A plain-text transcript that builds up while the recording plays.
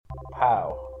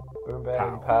Pow. Boom,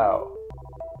 bang, Pow. pow.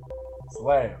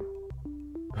 Slam.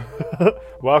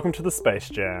 Welcome to the Space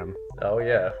Jam. Oh,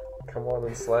 yeah. Come on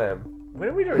and slam. When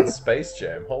are we doing Space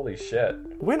Jam? Holy shit.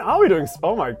 When are we doing...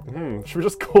 Oh my... should we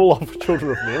just call off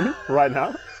Children of Men right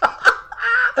now?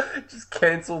 Just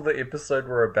cancel the episode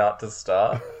we're about to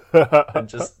start and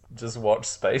just watch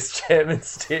Space Jam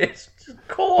instead. Just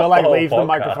call But off like the whole leave the podcast.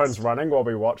 microphones running while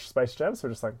we watch Space Jam, so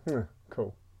we're just like,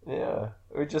 cool. Yeah.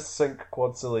 We just sync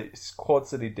Quad City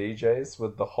DJs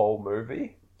with the whole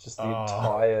movie. Just the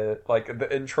entire... Like,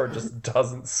 the intro just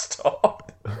doesn't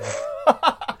stop.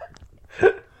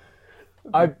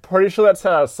 I'm pretty sure that's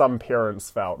how some parents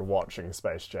felt watching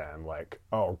Space Jam. Like,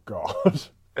 oh god.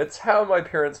 It's how my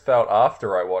parents felt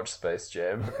after I watched Space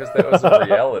Jam, because that was a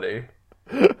reality.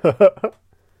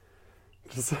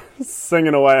 Just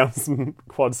singing away on some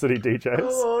Quad City DJs.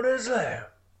 on a slam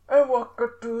and walk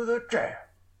up to the jam.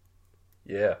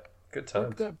 Yeah, good times.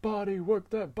 Work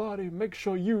that body, make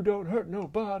sure you don't hurt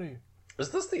nobody. Is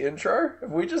this the intro?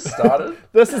 Have we just started?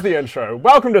 This is the intro.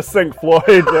 Welcome to Sync Floyd,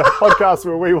 the podcast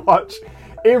where we watch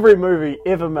every movie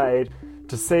ever made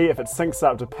to see if it syncs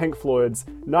up to Pink Floyd's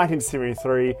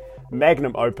 1973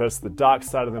 magnum opus, The Dark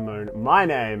Side of the Moon. My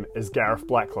name is Gareth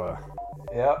Blackler.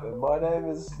 Yeah, my name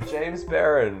is James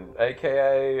Barron,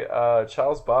 aka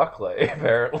Charles Barkley,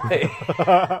 apparently.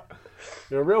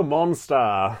 You're a real monster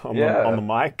on the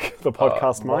mic, the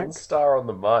podcast mic. Star on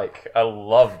the mic. I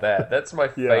love that. That's my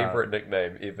favourite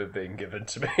nickname ever being given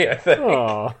to me, I think.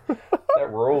 Oh.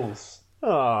 That rules.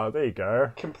 Oh, there you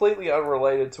go. Completely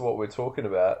unrelated to what we're talking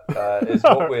about is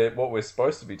what we're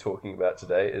supposed to be talking about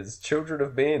today is Children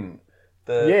of Men.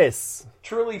 The Yes.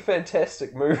 truly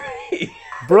fantastic movie.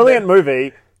 Brilliant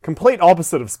movie. Complete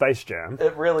opposite of Space Jam.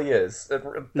 It really is.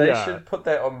 They Yeah. should put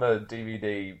that on the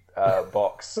DVD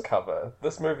box cover.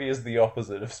 This movie is the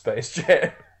opposite of Space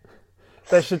Jam.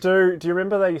 They should do you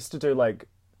remember they used to do like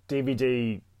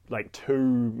DVD like 2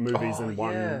 movies in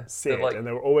one set, They're like- and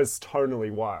they were always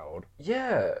tonally wild.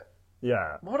 Yeah.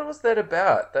 Yeah. What was that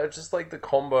about? They're just like the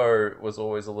combo was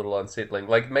always a little unsettling.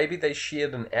 Like maybe they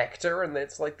shared an actor and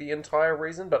that's like the entire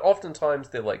reason, but oftentimes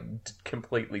they're like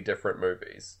completely different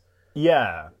movies.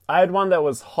 Yeah. I had one that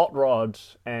was Hot Rod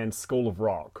and School of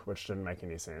Rock, which didn't make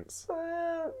any sense.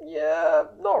 Yeah,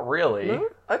 not really. No?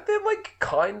 They're like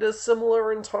kind of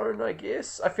similar in tone, I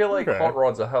guess. I feel like Okay. Hot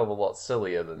Rod's a hell of a lot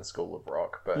sillier than School of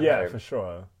Rock, but Yeah, hey, for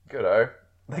sure. good-o.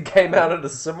 They came out at a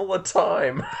similar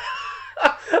time.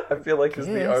 I feel like is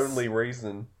the Yes. only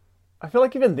reason. I feel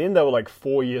like even then they were like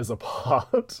 4 years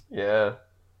apart. Yeah.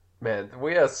 Man,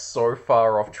 we are so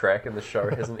far off track and the show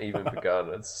hasn't even begun.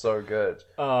 It's so good.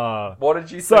 What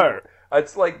did you think? So-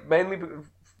 It's like mainly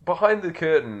behind the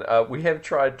curtain. We have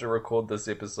tried to record this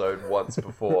episode once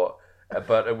before,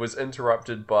 but it was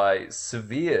interrupted by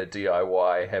severe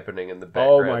DIY happening in the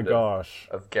Oh background my gosh.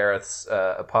 of Gareth's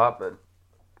apartment.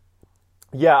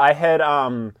 Yeah, I had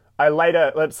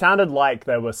it sounded like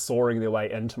they were soaring their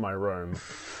way into my room.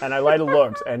 And I later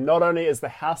looked, and not only is the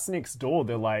house next door,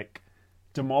 they're like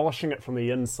demolishing it from the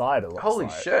inside, it looks Holy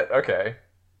like. shit, okay.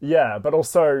 Yeah, but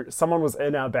also someone was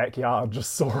in our backyard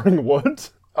just sawing wood.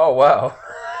 Oh, wow.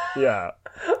 Yeah.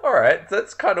 Alright,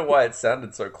 that's kind of why it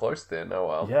sounded so close then. Oh,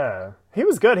 well. Yeah. He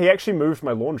was good. He actually moved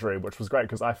my laundry, which was great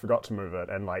because I forgot to move it.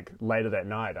 And like later that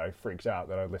night, I freaked out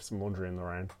that I left some laundry in the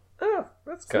rain. Oh,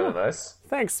 that's kind of nice.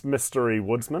 Thanks, mystery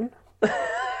woodsman.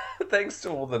 Thanks to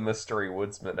all the mystery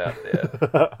woodsmen out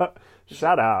there.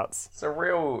 Shout outs. It's a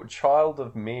real child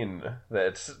of men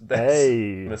that's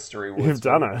Hey, mystery woodsman. you've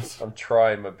done it. I'm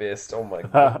trying my best. Oh my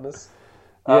goodness.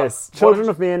 Yes, Children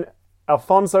of Men,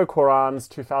 Alfonso Cuarón's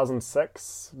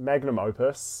 2006 magnum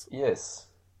opus. Yes.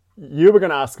 You were going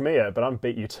to ask me it, but I'm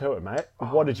beat you to it, mate.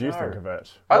 What did you no. think of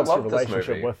it? I What's your love this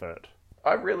relationship movie. with it?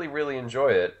 I really, really enjoy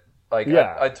it. Like,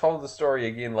 Yeah. I told the story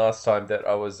again last time that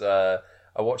I was, I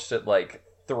watched it like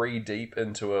 3 deep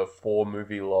into a 4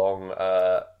 movie long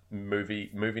movie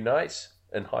night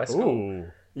in high school.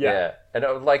 Ooh. Yeah. And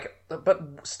it was like,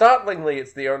 but startlingly,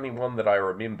 it's the only one that I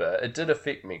remember. It did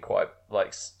affect me quite,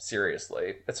 like,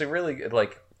 seriously. It's a really,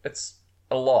 like, it's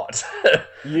a lot.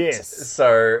 Yes.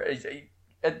 So,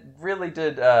 it really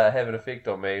did have an effect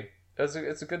on me. It's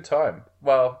a good time.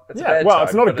 Well, it's a bad time.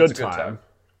 It's not a but good it's a good time.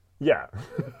 Yeah.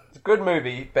 It's a good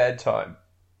movie, bad time.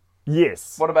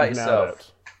 Yes. What about you nailed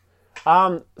yourself?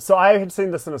 it. So I had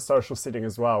seen this in a social setting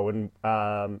as well when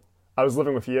I was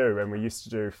living with you and we used to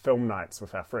do film nights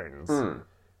with our friends.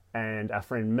 And our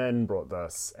friend Min brought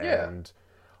this. Yeah. And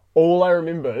all I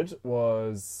remembered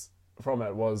was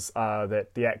that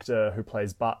the actor who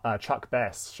plays Chuck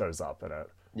Bass shows up in it.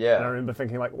 Yeah. And I remember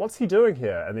thinking, like, what's he doing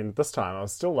here? And then this time I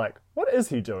was still like, what is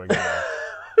he doing here?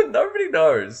 Nobody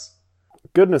knows.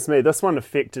 goodness me, this one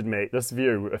affected me. This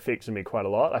view affected me quite a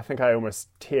lot. I think I almost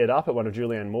teared up at one of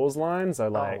Julianne Moore's lines. I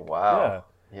like, Oh, wow.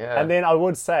 Yeah. And then I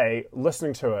would say,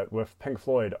 listening to it with Pink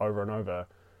Floyd over and over,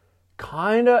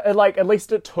 kind of, like, at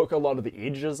least it took a lot of the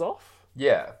edges off.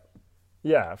 Yeah.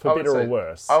 Yeah, I for would better or say-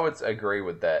 worse. I would agree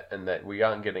with that, in that we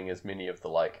aren't getting as many of the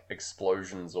like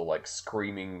explosions or like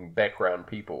screaming background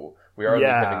people. We are only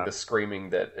Yeah. having the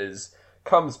screaming that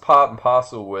comes part and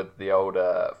parcel with the old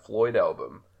Floyd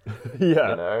album. Yeah.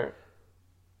 You know,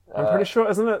 I'm pretty sure,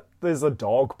 isn't it, there's a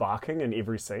dog barking in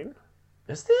every scene?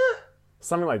 is there?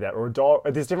 Something like that. Or a dog.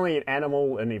 There's definitely an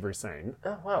animal in every scene.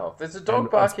 Oh wow, there's a And dog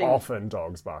it's barking. often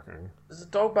dogs barking. There's a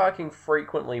dog barking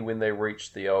frequently when they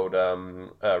reach the old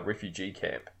refugee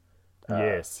camp.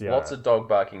 Yes, yeah. Lots of dog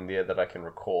barking there that I can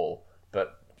recall,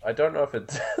 but I don't know if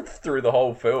it's through the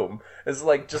whole film. It's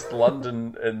like just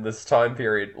London in this time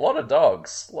period. A lot of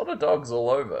dogs all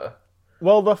over.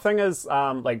 Well, the thing is,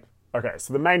 like, okay,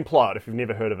 so the main plot, if you've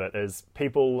never heard of it, is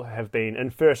people have been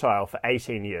infertile for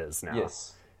 18 years now.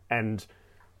 Yes. And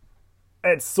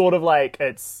it's sort of like,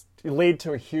 it's led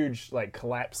to a huge, like,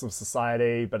 collapse of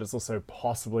society, but it's also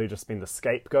possibly just been the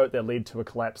scapegoat that led to a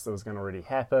collapse that was going to already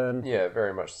happen. Yeah,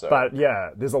 very much so. But yeah,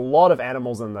 there's a lot of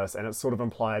animals in this, and it's sort of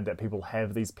implied that people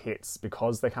have these pets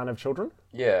because they can't have children.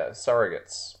 yeah,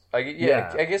 surrogates.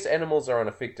 Yeah. I guess animals are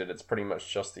unaffected. It's pretty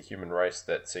much just the human race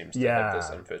that seems to have this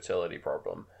infertility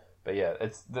problem. But yeah,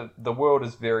 it's the world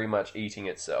is very much eating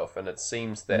itself, and it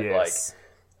seems that Yes.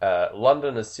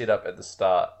 London is set up at the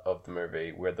start of the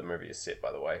movie, where the movie is set,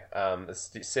 by the way.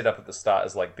 It's set up at the start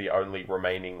as like the only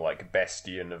remaining like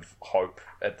bastion of hope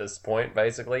at this point,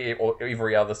 basically. Or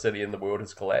every other city in the world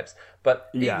has collapsed. But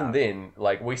Yeah. even then,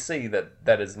 like we see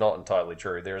that is not entirely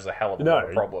true. There is a hell of a lot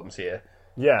of problems here.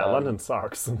 Yeah, London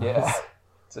sucks. Yeah,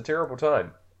 it's a terrible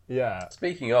time. Yeah.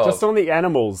 Speaking of, Just on the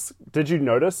animals, did you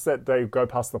notice that they go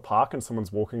past the park and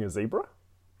someone's walking a zebra?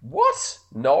 what?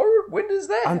 No, when does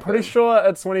that? I'm pretty sure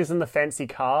it's when he's in the fancy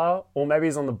car, or maybe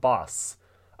he's on the bus.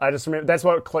 I just remember, that's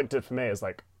what clicked it for me, is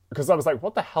like, because I was like,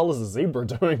 what the hell is a zebra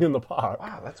doing in the park?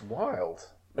 Wow, that's wild.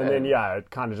 And then, yeah, it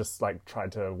kind of just like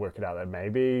tried to work it out that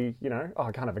maybe, you know, oh,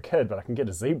 I can't have a kid, but I can get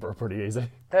a zebra pretty easy.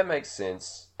 That makes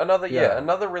sense. Another Yeah.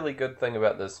 another really good thing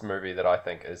about this movie that I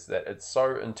think is that it's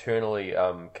so internally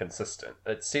consistent.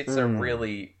 It sets a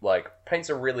really paints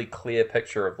a really clear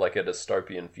picture of like a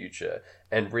dystopian future,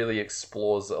 and really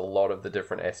explores a lot of the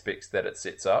different aspects that it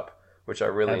sets up, which I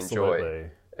really enjoy. Absolutely.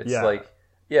 It's Yeah. like,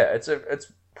 yeah,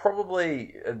 it's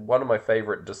probably one of my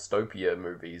favorite dystopia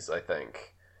movies, I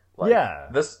think. Like, Yeah.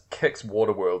 this kicks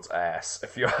Waterworld's ass,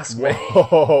 if you ask me.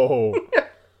 Whoa.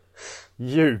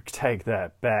 You take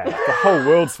that back. The whole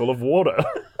world's full of water.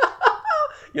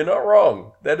 You're not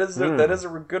wrong. That is a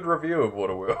good review of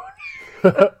Waterworld.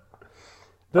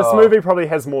 This movie probably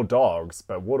has more dogs,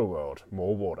 but Waterworld,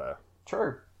 more water.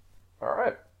 True. All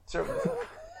right. So,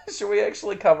 should we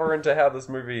actually cover into how this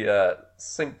movie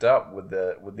synced up with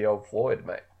the old Floyd,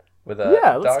 mate? With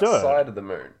Yeah, let's Dark do it. Side of the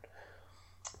Moon.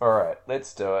 All right,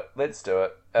 let's do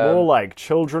it. More like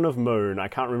Children of Moon. I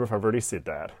can't remember if I've already said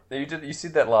that. You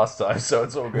said that last time, so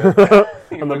it's all good.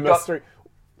 And the We've got- mystery.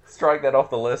 strike that off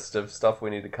the list of stuff we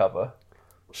need to cover.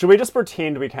 Should we just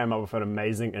pretend we came up with an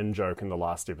amazing in-joke in the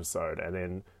last episode, and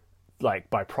then, like,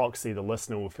 by proxy, the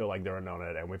listener will feel like they're in on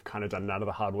it, and we've kind of done none of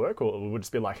the hard work, or we'll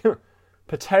just be like,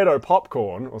 potato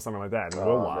popcorn, or something like that, and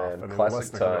we'll laugh. man, And then the classic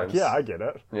listener can be times. like, yeah, I get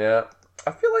it. Yeah.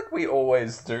 I feel like we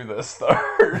always do this, though.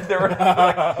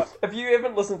 If you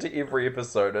haven't listened to every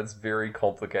episode, it's very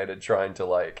complicated trying to,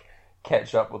 like,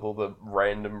 catch up with all the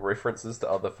random references to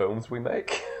other films we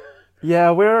make.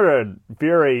 Yeah,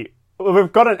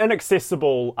 we've got an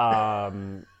inaccessible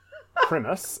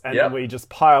premise, and Yep. then we just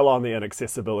pile on the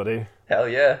inaccessibility. Hell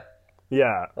yeah.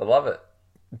 Yeah. I love it.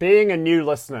 Being a new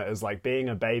listener is like being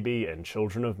a baby in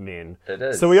Children of Men. It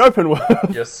is. So we open with...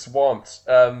 You're swamped.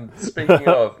 Speaking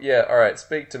of, yeah, alright,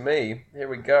 speak to me. Here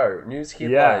we go. News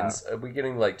headlines. Are we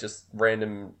getting, like, just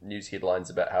random news headlines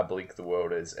about how bleak the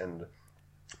world is, and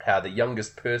how the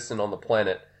youngest person on the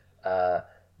planet,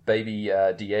 baby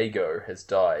Diego, has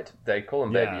died. They call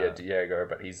him baby Yeah. Diego,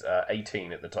 but he's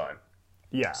 18 at the time.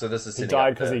 Yeah. So this is he setting died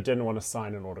up because the- he didn't want to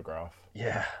sign an autograph.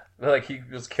 Yeah. Like, he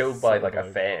was killed by, like, a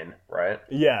fan, right?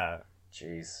 Yeah.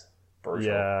 Jeez. Brutal.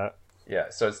 Yeah. Yeah,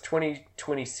 so it's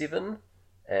 2027,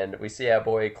 and we see our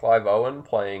boy Clive Owen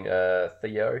playing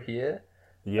Theo here.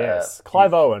 Yes.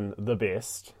 Clive Owen, the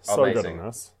best. So good Amazing. in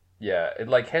this. Yeah, it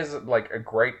like has like a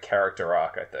great character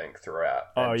arc, I think, throughout.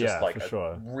 Oh, and just, yeah, like for a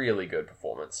sure. really good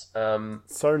performance.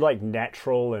 So, like,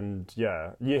 natural and,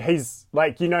 yeah. He's,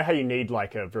 like, you know how you need,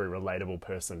 like, a very relatable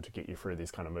person to get you through these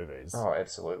kind of movies. Oh,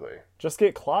 absolutely. Just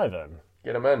get Clive in.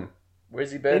 Get him in.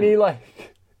 Where's he been?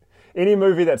 Any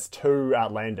movie that's too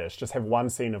outlandish, just have one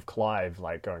scene of Clive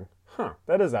like going, huh,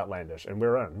 that is outlandish, and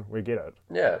we're in. We get it.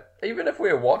 Yeah, even if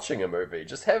we're watching a movie,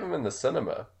 just have him in the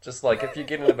cinema. Just like if you're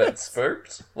getting a bit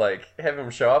spooked, like have him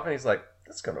show up and he's like,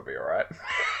 "It's gonna be alright."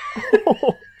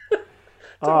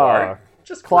 Don't worry,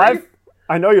 just Clive. breathe.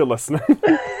 I know you're listening.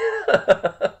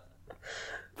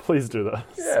 Please do this.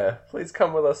 Yeah, please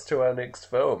come with us to our next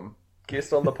film.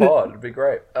 Guest on the pod, it'd be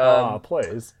great.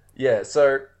 Please. Yeah,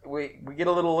 so we get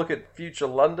a little look at future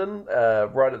London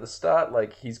right at the start.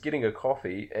 Like, he's getting a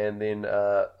coffee, and then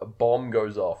a bomb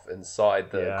goes off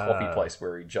inside the coffee place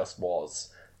where he just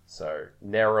was. So,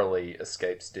 narrowly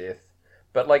escapes death.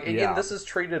 But, like, again, this is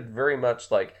treated very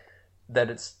much like that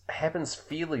it happens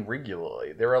fairly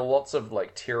regularly. There are lots of,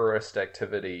 like, terrorist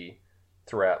activity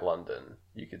throughout London,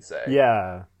 you could say.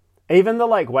 Yeah. Even the,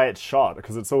 like, way it's shot,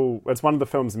 because it's one of the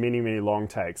film's many, many long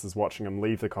takes, is watching him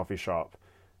leave the coffee shop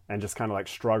and just kind of like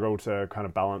struggle to kind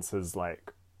of balance his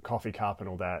like coffee cup and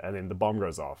all that, and then the bomb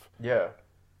goes off. Yeah.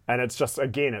 And it's just,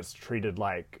 again, it's treated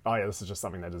like, oh yeah, this is just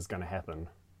something that is going to happen.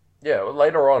 Yeah, well,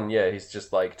 later on, he's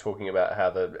just like talking about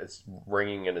how it's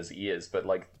ringing in his ears, but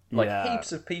like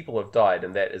heaps of people have died,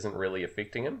 and that isn't really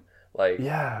affecting him. Like,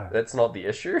 that's not the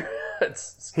issue.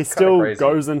 it's he still crazy.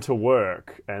 Goes into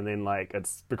work, and then like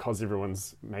it's because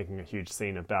everyone's making a huge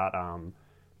scene about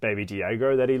baby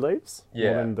Diego that he leaves.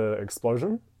 Yeah. More than the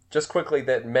explosion. Just quickly,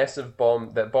 that massive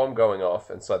bomb, that bomb going off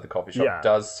inside the coffee shop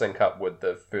does sync up with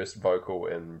the first vocal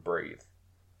in Breathe.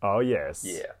 Oh, yes.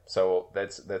 Yeah, so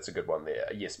that's a good one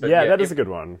there. Yes, but that is a good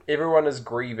one. Everyone is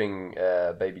grieving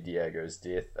baby Diego's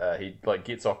death. He like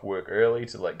gets off work early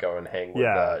to like go and hang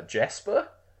with Jasper.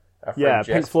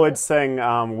 Jasper. Pink Floyd sang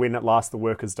When at Last the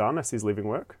Work is Done as he's leaving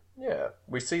work. Yeah,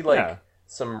 we see like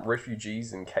some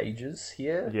refugees in cages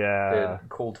here. Yeah. They're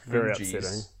called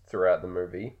Fugees throughout the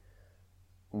movie.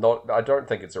 I don't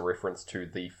think it's a reference to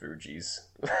the Fugees.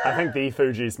 I think the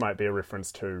Fugees might be a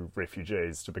reference to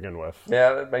refugees to begin with.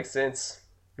 Yeah, that makes sense.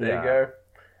 There you go.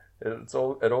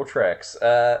 It all tracks.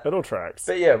 It all tracks.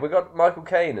 But yeah, we got Michael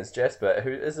Caine as Jasper, who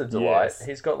is a delight. Yes.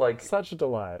 He's got like such a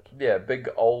delight. Yeah, big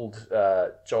old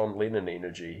John Lennon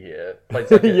energy here.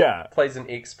 Plays like plays an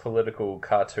ex-political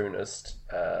cartoonist.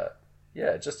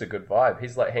 Just a good vibe.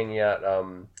 He's like hanging out,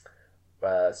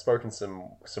 smoking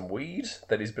some weed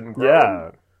that he's been growing.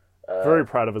 Yeah. Very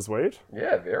proud of his weed.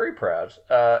 Yeah, very proud.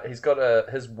 He's got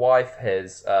his wife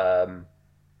has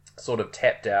sort of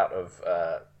tapped out of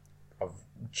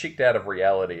checked out of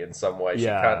reality in some way. She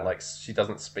can't she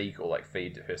doesn't speak or like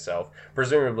feed herself,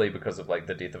 presumably because of like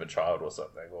the death of a child or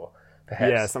something, or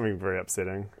perhaps something very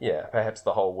upsetting. Yeah, perhaps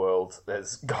the whole world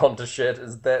has gone to shit.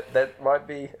 Is that might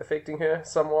be affecting her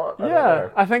somewhat? I don't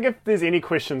know. I think if there's any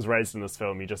questions raised in this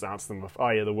film, you just answer them with, "Oh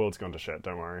yeah, the world's gone to shit.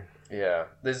 Don't worry." Yeah.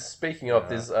 There's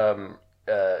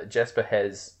Jasper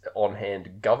has on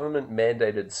hand government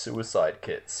mandated suicide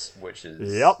kits, which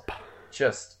is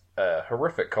just a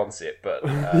horrific concept, but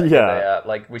they are,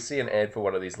 like, we see an ad for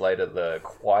one of these later, the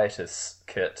Quietus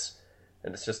kit,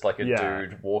 and it's just like a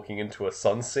dude walking into a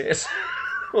sunset.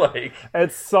 Like,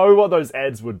 it's so what those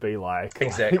ads would be like.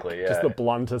 Exactly, just the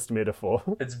bluntest metaphor.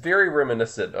 It's very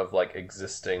reminiscent of like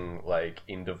existing like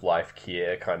end of life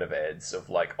care kind of ads of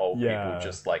like old people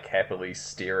just like happily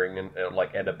staring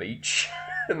like at a beach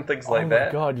and things like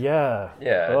that. Oh my god, yeah.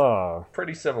 Yeah,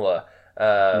 pretty similar.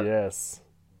 Yes.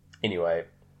 Anyway,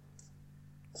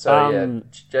 so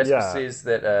Jasper says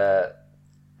that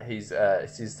he's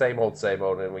same old,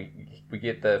 and we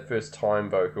get the first time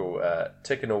vocal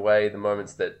ticking away the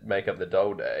moments that make up the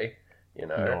dull day, you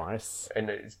know. Nice. And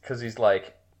it's because he's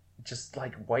like just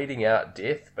like waiting out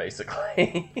death,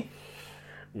 basically.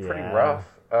 Pretty rough.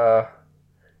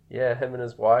 Him and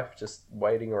his wife just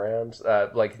waiting around.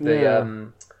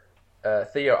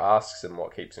 Theo asks him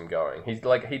what keeps him going. He's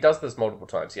like, he does this multiple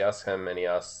times. He asks him, and he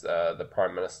asks the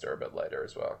Prime Minister a bit later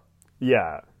as well.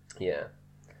 Yeah. Yeah.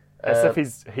 As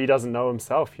if he doesn't know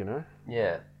himself, you know?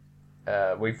 Yeah.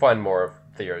 We find more of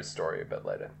Theo's story a bit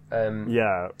later.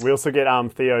 We also get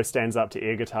Theo stands up to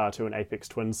air guitar to an Aphex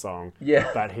Twin song. Yeah.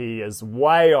 But he is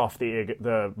way off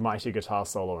the mighty guitar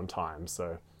solo in time,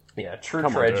 so... Yeah, true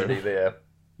tragedy there.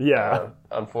 Yeah.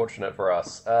 Unfortunate for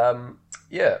us.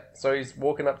 So he's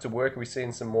walking up to work. We've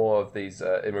seen some more of these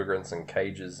immigrants in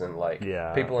cages and like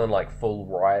people in like full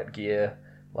riot gear.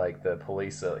 Like the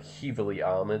police are heavily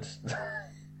armored.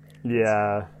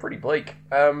 Yeah. It's pretty bleak.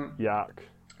 Yuck.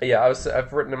 Yeah,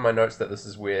 I've written in my notes that this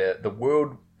is where the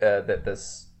world that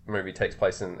this movie takes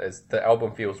place in is the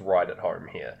album feels right at home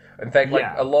here. In fact,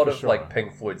 like a lot of like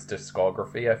Pink Floyd's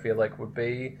discography, I feel like would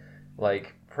be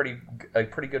like a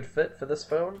pretty good fit for this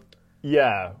film.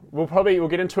 Yeah, we'll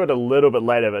get into it a little bit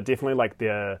later, but definitely like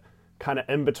they're kind of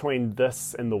in between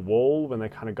this and the wall when they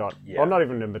kind of got, well, not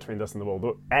even in between this and the wall,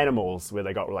 but animals where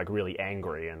they got like really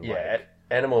angry and like,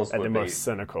 animals at would the be most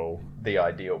cynical. the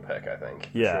ideal pick, I think.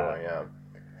 Yeah.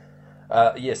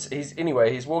 Sure, yes,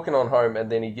 he's walking on home and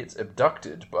then he gets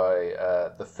abducted by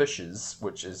the Fishers,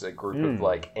 which is a group of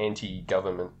like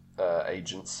anti-government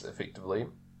agents, effectively,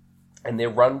 and they're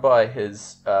run by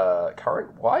his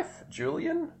current wife,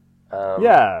 Julian.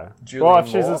 Julian well, if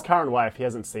she's Moore. his current wife, he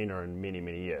hasn't seen her in many,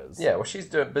 many years. Yeah, well, she's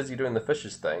busy doing the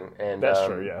Fishers thing, and That's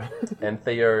true. Yeah. and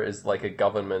Theo is like a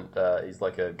government. He's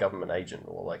like a government agent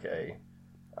or like a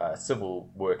civil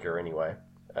worker, anyway.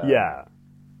 Yeah.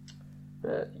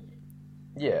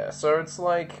 Yeah, so it's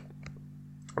like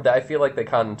I feel like they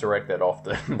can't interact that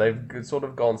often. They've sort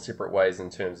of gone separate ways in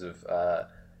terms of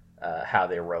how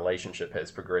their relationship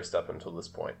has progressed up until this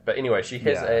point. But anyway, she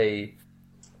has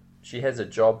a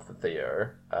job for Theo.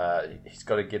 He's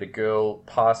got to get a girl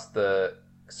past the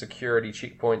security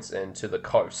checkpoints and to the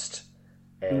coast,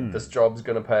 and this job's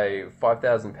going to pay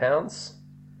 £5,000.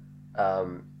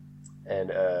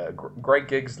 And Great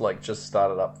Gigs like just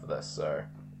started up for this, so.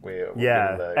 We're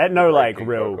at no like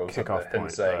real kickoff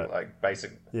point. Saying like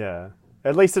basic. Yeah,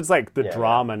 at least it's like the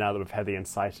drama now that we've had the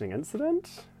inciting incident.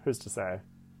 Who's to say?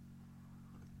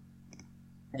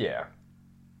 Yeah,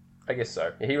 I guess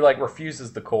so. He like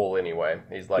refuses the call anyway.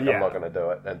 He's like, I'm not going to do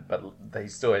it, but he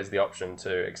still has the option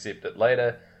to accept it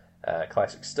later.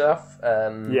 Classic stuff.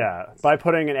 By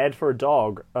putting an ad for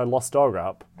a lost dog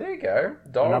up. There you go.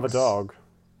 Dogs. Another dog.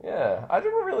 Yeah, I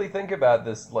didn't really think about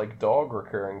this like dog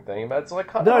recurring thing, but it's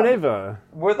like never.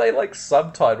 Were they like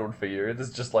subtitled for you?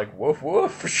 There's just like woof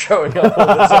woof showing up all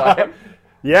the time.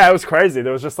 Yeah, it was crazy.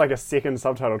 There was just like a second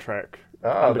subtitle track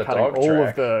undercutting all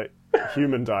of the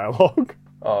human dialogue.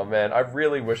 Oh man, I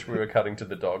really wish we were cutting to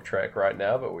the dog track right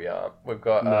now, but we aren't. We've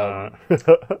got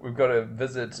we've got to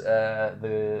visit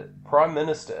the Prime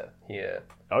Minister here.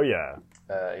 Oh yeah.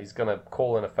 He's gonna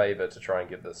call in a favor to try and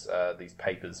get this these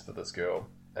papers for this girl.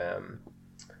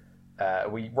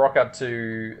 We rock up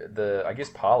to the, I guess,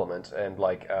 Parliament, and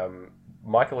like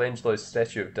Michelangelo's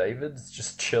statue of David's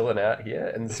just chilling out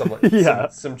here, and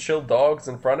some chill dogs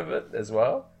in front of it as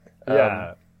well.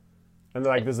 And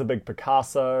like there's a big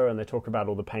Picasso, and they talk about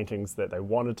all the paintings that they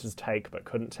wanted to take but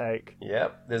couldn't take. Yeah,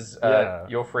 there's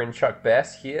your friend Chuck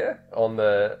Bass here on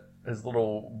his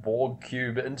little Borg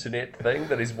cube internet thing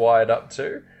that he's wired up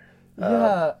to.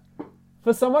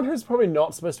 For someone who's probably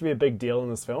not supposed to be a big deal in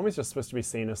this film, he's just supposed to be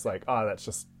seen as like, that's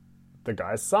just the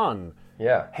guy's son.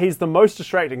 Yeah. He's the most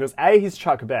distracting because A, he's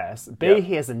Chuck Bass, B,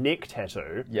 he has a neck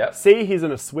tattoo, C, he's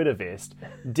in a sweater vest,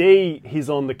 D,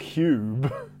 he's on the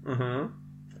cube. Mm-hmm.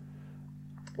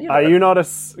 Are you not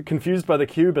as confused by the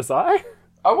cube as I?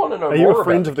 I want to know more about the cube. Are you a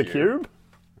friend of the cube?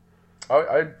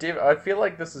 I feel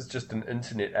like this is just an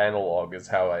internet analog, is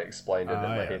how I explained it in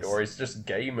my head, or he's just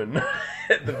gaming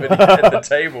at the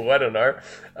table. I don't know.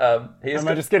 Am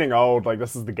I just getting old? Like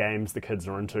this is the games the kids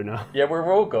are into now. Yeah, we've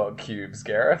all got cubes,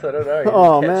 Gareth. I don't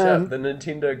know. You catch up the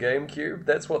Nintendo GameCube.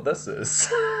 That's what this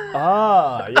is.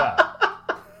 But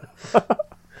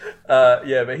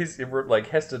he's like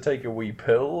has to take a wee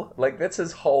pill. Like that's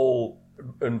his whole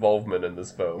involvement in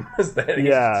this film. Is that he's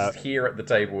just here at the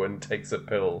table and takes a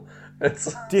pill.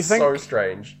 It's so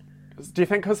strange. Do you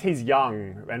think because he's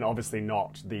young, and obviously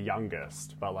not the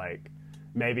youngest, but like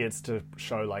maybe it's to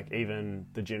show like even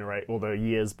the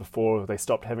years before they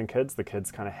stopped having kids, the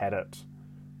kids kind of had it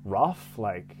rough,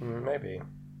 like maybe.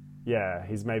 Yeah,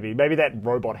 he's maybe that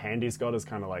robot hand he's got is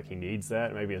kind of like he needs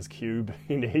that. Maybe his cube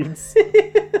he needs.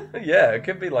 Yeah, it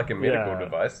could be like a medical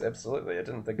device. Absolutely, I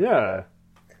didn't think about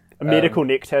that. A medical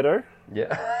neck tattoo.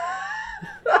 Yeah.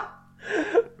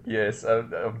 Yes.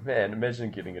 Man, imagine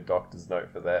getting a doctor's note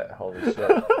for that. Holy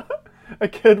shit. A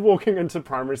kid walking into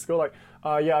primary school like,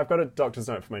 I've got a doctor's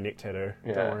note for my neck tattoo.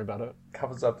 Yeah. Don't worry about it.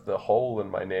 Covers up the hole in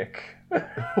my neck.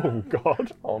 Oh,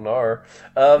 God. Oh, no.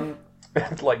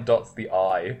 It like dots the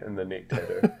I in the neck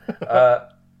tattoo.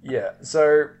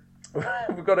 So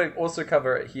we've got to also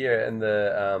cover it here in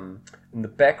the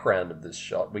background of this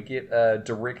shot. We get a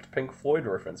direct Pink Floyd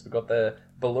reference. We've got the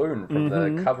balloon from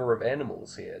the cover of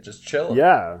Animals here, just chilling.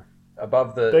 Yeah.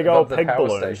 Above the power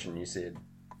balloon station, you said.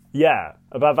 Yeah,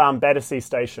 above Battersea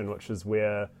Station, which is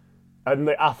where, in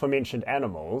the aforementioned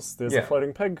Animals, there's a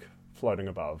floating pig floating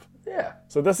above. Yeah.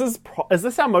 So this is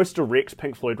this our most direct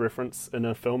Pink Floyd reference in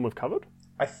a film we've covered?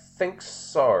 I think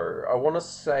so. I want to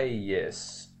say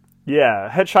yes.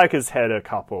 Yeah, Hitchhiker's had a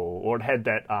couple, or it had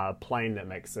that plane that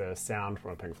makes a sound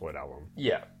from a Pink Floyd album.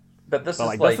 Yeah. But this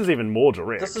this is even more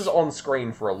direct. This is on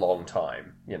screen for a long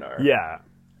time, you know. Yeah.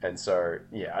 And so,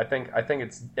 yeah, I think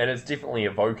it's definitely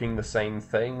evoking the same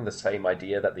thing, the same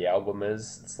idea that the album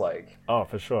is. It's like, Oh,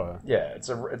 for sure. yeah, it's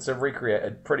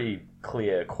a pretty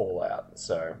clear call out.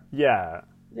 So, Yeah.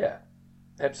 yeah,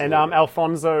 And absolutely.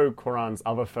 Alfonso Cuarón's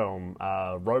other film,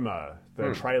 Roma,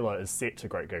 the trailer is set to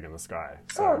Great Gig in the Sky.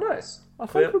 So Oh, nice. I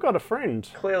think we've got a friend.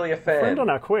 Clearly a fan. Friend on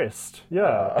our quest.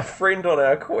 Yeah. A friend on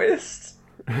our quest.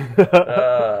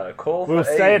 Call for We'll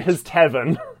stay at aid. his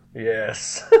tavern.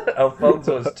 Yes,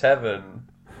 Alfonso's Tavern.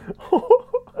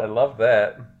 I love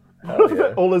that. Hell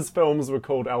yeah. All his films were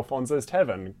called Alfonso's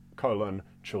Tavern,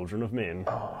 Children of Men.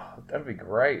 That'd be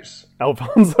great.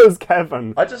 Alfonso's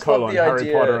Cavern, I just love the Harry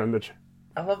idea- Potter and the...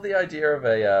 I love the idea of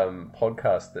a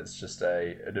podcast that's just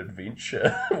an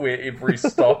adventure where every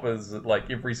stop in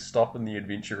the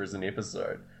adventure is an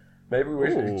episode. Maybe we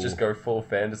should Ooh. just go full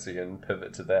fantasy and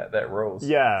pivot to that. That rules.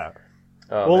 Yeah.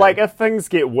 Oh, Well, man. like, if things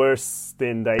get worse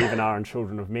than they even are in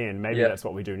Children of Men, maybe Yeah. that's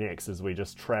what we do next, is we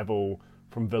just travel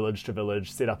from village to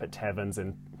village, set up at taverns,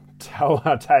 and tell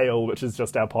our tale, which is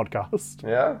just our podcast.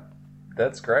 Yeah,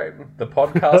 that's great. The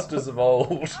podcasters of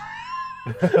old.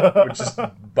 We're just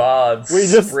bards We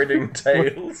just- spreading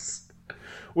tales.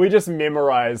 We just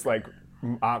memorize, like,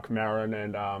 Mark Maron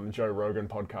and Joe Rogan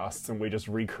podcasts, and we just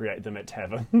recreate them at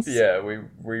taverns. Yeah, we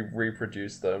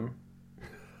reproduce them.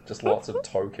 Just lots of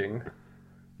toking.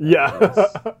 Yeah.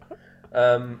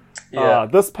 Yeah.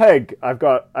 This pig,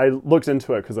 I looked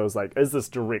into it because I was like, is this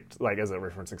direct, like, is it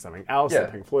referencing something else Yeah.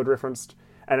 that Pink Floyd referenced?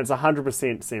 And it's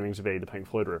 100% seeming to be the Pink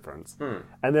Floyd reference.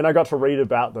 And then I got to read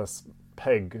about this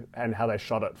pig and how they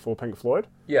shot it for Pink Floyd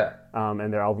Yeah.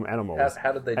 and their album Animals.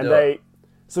 How did they and do it?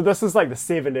 So this is like the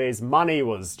 70s. Money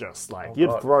was just like, you'd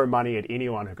God. throw money at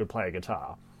anyone who could play a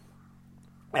guitar.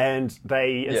 And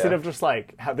they, instead Yeah. of just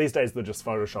like, how these days they're just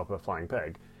Photoshop a flying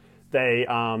pig, they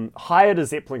hired a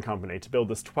Zeppelin company to build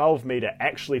this 12-meter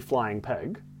actually flying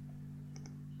pig.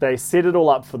 They set it all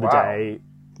up for the Wow. day.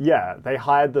 Yeah, they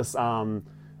hired this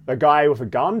a guy with a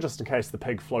gun just in case the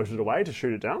pig floated away to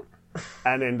shoot it down.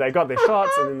 And then they got their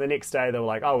shots, and then the next day they were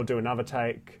like, oh, we'll do another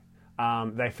take.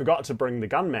 They forgot to bring the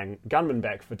gunman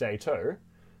back for day 2.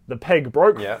 The pig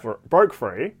broke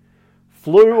free,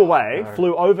 flew away,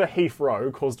 flew over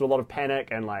Heathrow, caused a lot of panic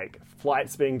and like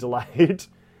flights being delayed.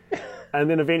 And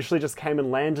then eventually just came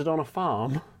and landed on a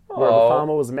farm where the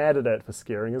farmer was mad at it for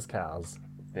scaring his cows.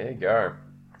 There you go.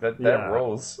 That Yeah.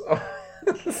 rules.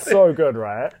 So good,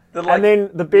 right? Like, and then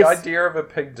the the best... idea of a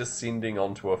pig descending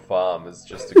onto a farm is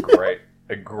just a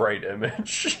great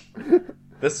image.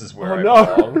 This is where I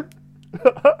no. belong.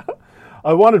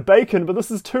 I wanted bacon, but this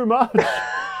is too much.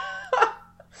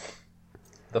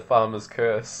 The farmer's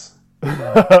curse.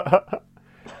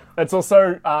 It's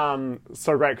also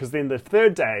so great because then the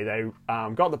third day they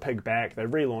got the pig back, they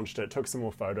relaunched it, took some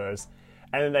more photos,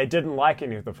 and then they didn't like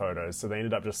any of the photos, so they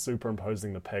ended up just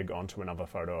superimposing the pig onto another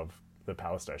photo of the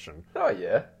power station. Oh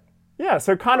yeah. Yeah,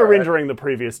 so kind of Right. rendering the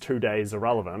previous 2 days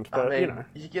irrelevant, but I mean, you know.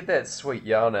 you get that sweet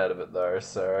yarn out of it though,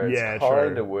 so it's Yeah,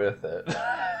 kind true. of worth it.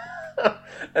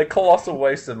 A colossal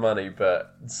waste of money,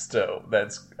 but still,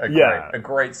 that's a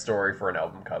great story for an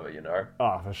album cover, you know.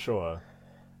 Oh, for sure.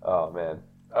 Oh man.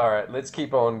 All right, let's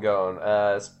keep on going.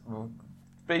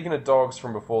 Speaking of dogs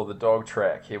from before, the dog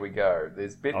track. Here we go.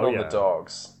 There's betting on yeah. the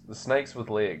dogs, the snakes with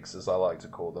legs, as I like to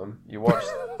call them. You watch.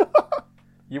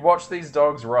 You watch these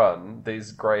dogs run,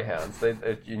 these greyhounds,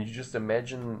 and you just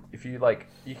imagine if you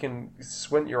you can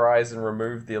squint your eyes and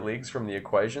remove their legs from the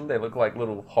equation, they look like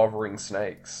little hovering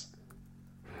snakes.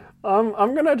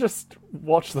 I'm gonna just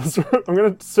watch this. I'm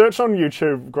gonna search on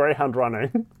YouTube Greyhound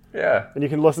running, Yeah. and you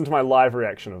can listen to my live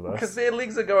reaction of Because this. their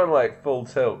legs are going like full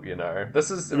tilt, you know.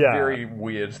 This is a Yeah. very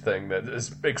weird thing that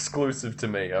is exclusive to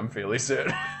me, I'm fairly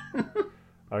certain.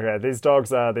 Okay, these dogs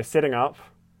they're setting up.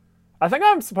 I think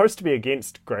I'm supposed to be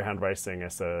against greyhound racing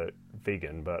as a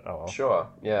vegan, but oh well. Sure,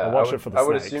 yeah. I'll watch it for the I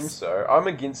would snakes. assume so. I'm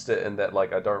against it in that,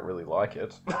 I don't really like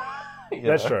it. You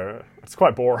That's know? true. It's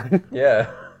quite boring. Yeah.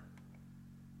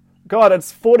 God,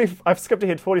 it's 40. I've skipped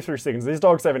ahead 43 seconds. These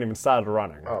dogs haven't even started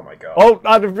running. Oh my god. Oh,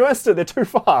 I've missed it. They're too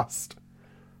fast.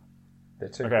 They're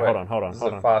too Okay, quick. hold on. This is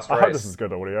a fast I race. hope this is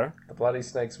good audio. The bloody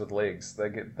snakes with legs. They're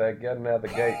getting out the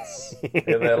gates.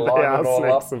 They're They lining are it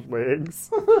all snakes up. with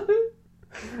legs.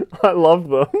 I love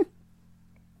them.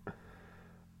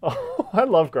 Oh, I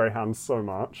love greyhounds so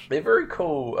much. They're very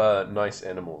cool, nice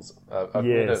animals. I've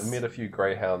Yes. met a few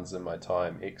greyhounds in my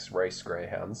time, ex-race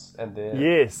greyhounds, and they're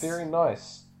Yes. very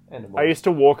nice animals. I used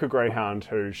to walk a greyhound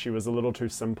who she was a little too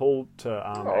simple to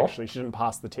Oh. actually. She didn't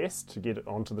pass the test to get it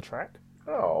onto the track.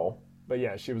 Oh, But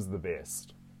yeah, she was the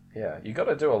best. yeah. You got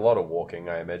to do a lot of walking,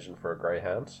 I imagine, for a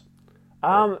greyhound.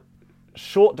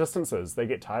 Short distances, they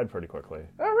get tired pretty quickly.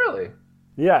 Oh, really?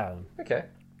 Yeah. Okay.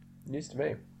 News to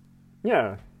me.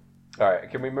 Yeah. All right,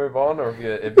 can we move on, or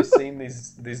have you seen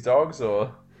these dogs,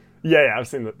 or? Yeah, I've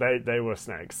seen that. They were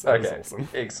snakes. That was awesome.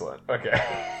 Excellent. Okay.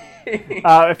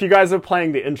 If you guys are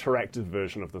playing the interactive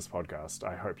version of this podcast,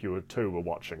 I hope you were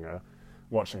watching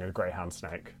a greyhound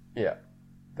snake. Yeah,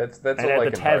 that's and all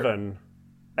at the tavern.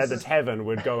 At the tavern,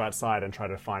 we'd go outside and try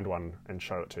to find one and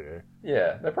show it to you.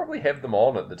 Yeah, they probably have them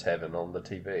on at the tavern on the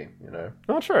TV. You know.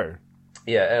 Oh, true.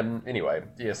 Yeah. Anyway,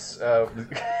 yes.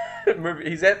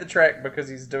 He's at the track because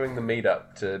he's doing the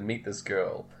meetup to meet this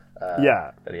girl.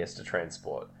 That he has to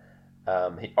transport.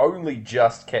 He only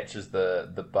just catches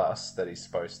the bus that he's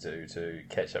supposed to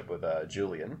catch up with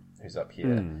Julian, who's up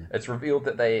here. It's revealed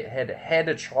that they had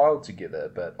a child together,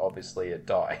 but obviously it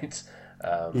died.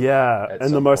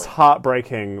 And the most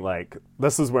heartbreaking,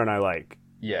 this is when I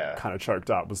kind of choked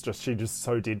up, was she just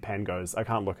so deadpan goes, I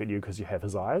can't look at you because you have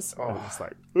his eyes. And it's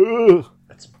like, ugh.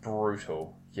 It's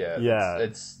brutal. Yeah. Yeah.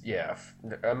 It's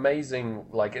amazing.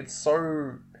 It's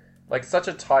so... such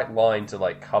a tight line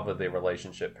to cover their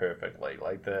relationship perfectly.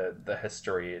 The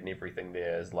history and everything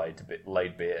there is laid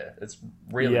bare. It's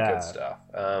really good stuff.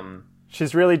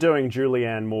 She's really doing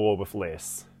Julianne Moore with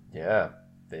less. Yeah,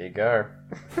 there you go.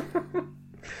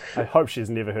 I hope she's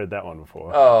never heard that one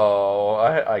before. Oh,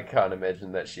 I can't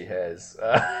imagine that she has.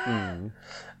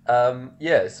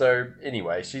 So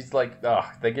anyway, she's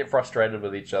they get frustrated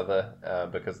with each other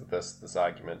because of this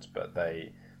argument, but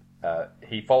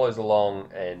he follows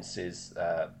along and says,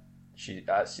 she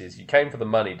says, you came for the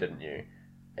money, didn't you?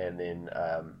 And then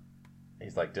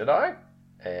he's like, did I?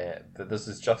 That this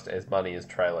is just as money is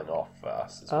trailing off for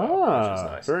us as well, which is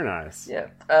nice. Very nice. Yeah.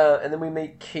 And then we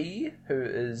meet Key, who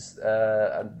is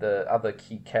the other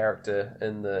key character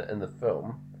in the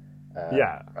film.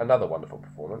 Another wonderful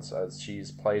performance.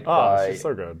 She's played by she's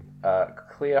so good.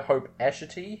 Claire Hope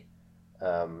Ashity.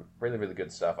 Really, really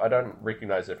good stuff. I don't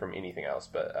recognize her from anything else,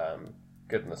 but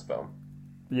good in this film.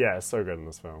 Yeah, so good in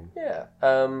this film. Yeah.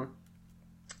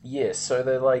 So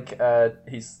they're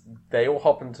they all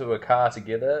hop into a car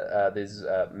together. There's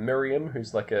Miriam,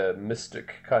 who's a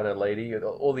mystic kind of lady.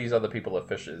 All these other people are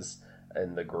fishers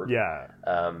in the group. Yeah.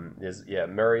 There's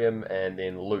Miriam, and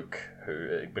then Luke,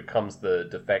 who becomes the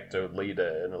de facto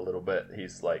leader in a little bit.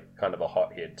 He's kind of a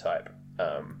hothead type.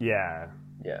 Yeah.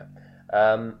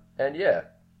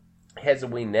 Has a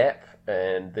wee nap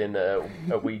and then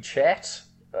a wee chat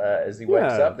as he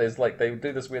wakes up. There's they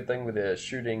do this weird thing where they're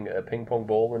shooting a ping pong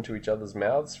ball into each other's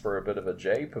mouths for a bit of a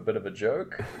jape, a bit of a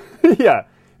joke. Yeah,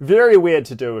 very weird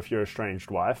to do with your estranged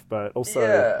wife, but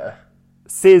also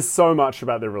says so much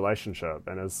about their relationship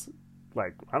and is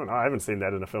I don't know, I haven't seen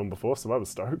that in a film before, so I was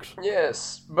stoked.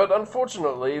 Yes, but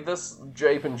unfortunately, this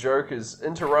jape and joke is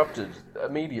interrupted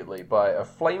immediately by a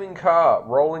flaming car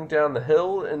rolling down the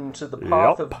hill into the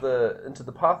path of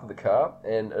the car,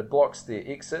 and it blocks their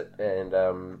exit. And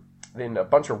then a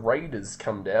bunch of raiders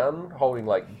come down, holding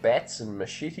bats and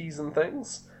machetes and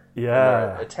things. Yeah,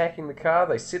 and they're attacking the car.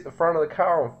 They set the front of the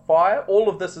car on fire. All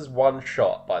of this is one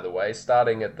shot, by the way,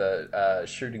 starting at the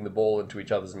shooting the ball into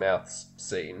each other's mouths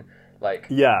scene. We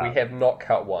have not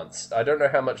cut once. I don't know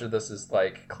how much of this is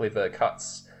clever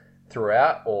cuts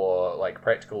throughout or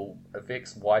practical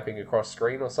effects wiping across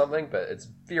screen or something, but it's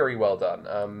very well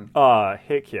done.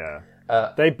 Heck yeah.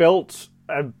 They built,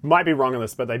 I might be wrong on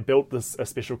this, but they built a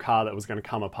special car that was going to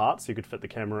come apart so you could fit the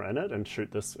camera in it and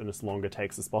shoot this in as longer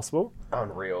takes as possible.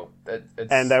 Unreal.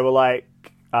 And they were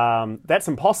that's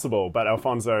impossible, but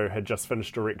Alfonso had just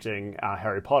finished directing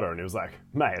Harry Potter, and he was like,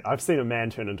 mate, I've seen a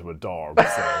man turn into a dog,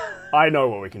 so I know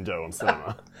what we can do on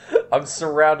cinema. I'm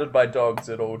surrounded by dogs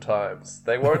at all times.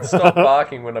 They won't stop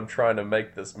barking when I'm trying to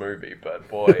make this movie, but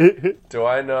boy, do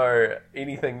I know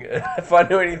anything. If I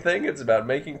know anything, it's about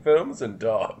making films and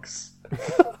dogs.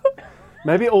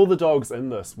 Maybe all the dogs in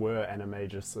this were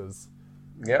animaguses.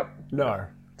 Yep. No,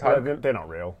 they're not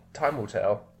real. Time will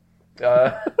tell.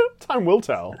 Time will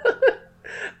tell.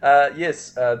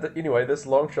 Anyway, this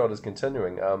long shot is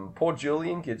continuing. Poor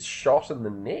Julian gets shot in the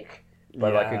neck by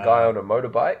a guy on a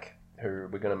motorbike who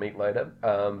we're going to meet later.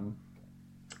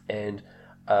 And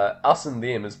Us and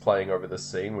Them is playing over this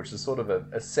scene, which is sort of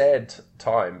a sad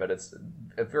time, but it's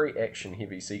a very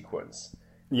action-heavy sequence.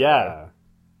 Yeah.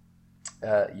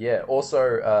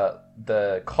 Also,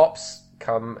 the cops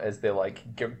come as they're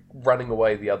running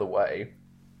away the other way,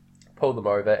 pull them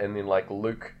over, and then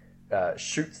Luke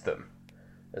shoots them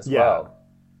as well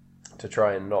to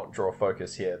try and not draw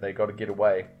focus here. They got to get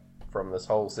away from this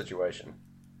whole situation.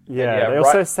 They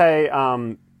also say,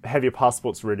 have your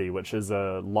passports ready, which is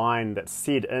a line that's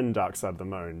said in Dark Side of the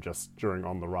Moon just during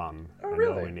On the Run. Oh,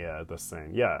 really? Nowhere near this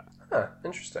scene. Yeah. Huh,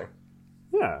 interesting.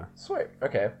 Yeah. Sweet.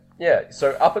 Okay. Yeah.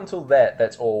 So up until that,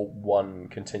 that's all one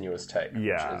continuous take,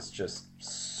 Yeah. which is just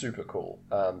super cool.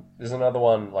 There's another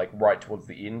one like right towards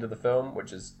the end of the film,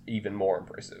 which is even more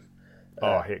impressive.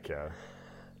 Oh, heck yeah.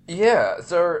 Yeah,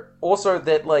 so also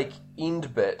that like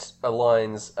end bit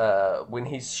aligns when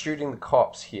he's shooting the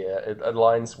cops here. It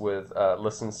aligns with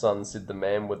 "Listen, son," said the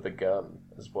man with the gun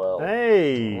as well.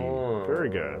 Hey, very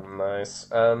good. Nice.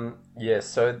 Yeah.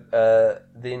 So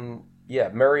then, yeah,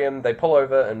 Miriam. They pull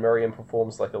over and Miriam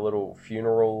performs like a little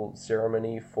funeral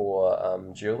ceremony for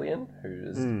Julian,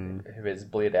 who has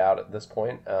bled out at this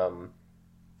point.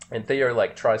 And Theo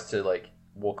like tries to like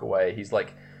walk away. He's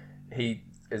like he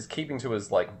is keeping to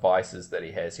his like vices that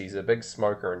he has. He's a big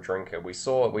smoker and drinker. We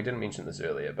didn't mention this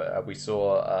earlier, but we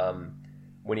saw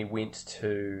when he went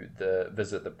to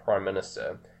visit the Prime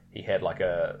Minister, he had like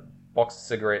a box of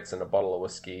cigarettes and a bottle of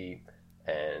whiskey,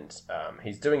 and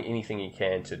he's doing anything he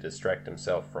can to distract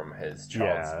himself from his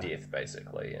child's death,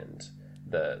 basically, and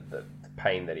the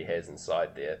pain that he has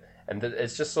inside there. And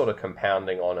it's just sort of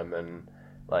compounding on him, and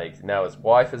like now his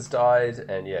wife has died,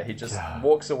 and yeah, he just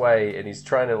walks away, and he's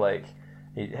trying to like.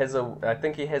 I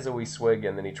think he has a wee swig,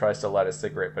 and then he tries to light a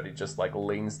cigarette, but he just like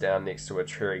leans down next to a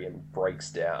tree and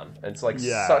breaks down. And it's like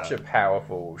such a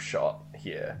powerful shot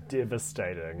here.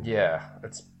 Devastating. Yeah,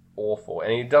 it's awful,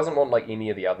 and he doesn't want like any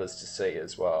of the others to see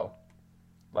as well.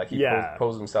 Like he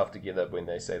pulls himself together when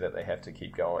they say that they have to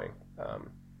keep going.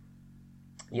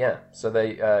 So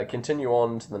they continue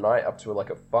on to the night up to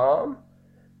like a farm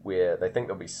where they think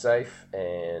they'll be safe,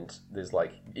 and there's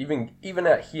like even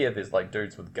out here there's like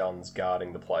dudes with guns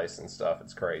guarding the place and stuff.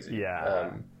 It's crazy.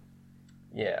 We're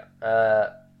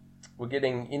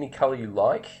getting Any Color You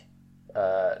Like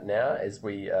now as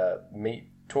we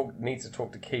need to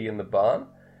talk to Key in the barn,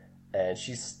 and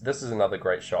this is another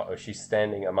great shot where she's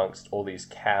standing amongst all these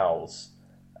cows,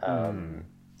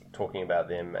 talking about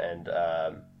them, and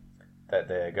that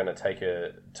they're going to take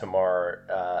her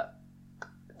tomorrow.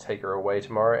 Take her away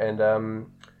tomorrow, and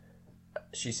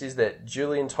she says that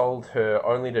Julian told her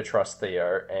only to trust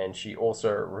Theo, and she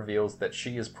also reveals that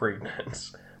she is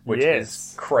pregnant, which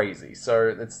is crazy. So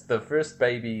it's the first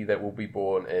baby that will be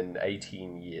born in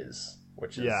 18 years,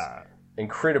 which is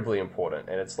incredibly important,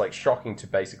 and it's like shocking to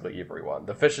basically everyone.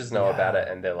 The fishes know about it,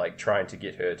 and they're like trying to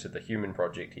get her to the human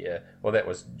project here. Well, that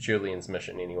was Julian's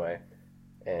mission anyway,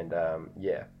 and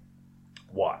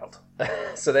wild.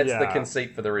 So that's the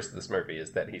conceit for the rest of this movie,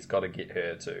 is that he's got to get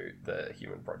her to the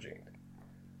human project.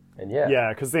 And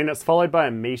because then it's followed by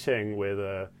a meeting where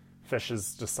the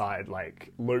fishes decide,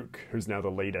 like Luke, who's now the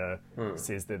leader,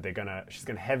 says that she's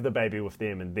gonna have the baby with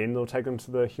them, and then they'll take them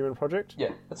to the human project.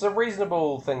 Yeah, it's a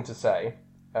reasonable thing to say.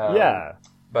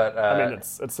 But I mean,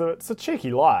 it's a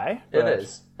cheeky lie. But...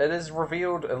 It is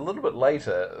revealed a little bit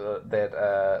later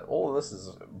that all of this is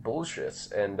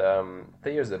bullshit, and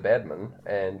Theo's a badman,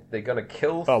 and they're going to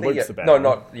kill Theo. Luke's a badman.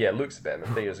 Luke's a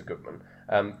badman. Theo's a good man.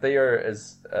 Theo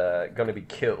is going to be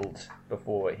killed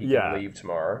before he can leave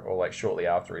tomorrow, or like shortly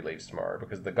after he leaves tomorrow,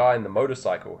 because the guy in the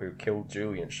motorcycle who killed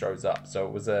Julian shows up. So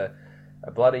it was a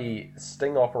bloody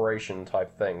sting operation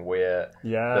type thing where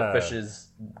the fishes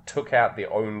took out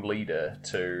their own leader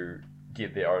to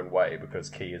get their own way, because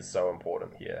Key is so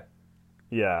important here.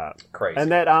 Yeah. Crazy. And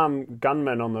that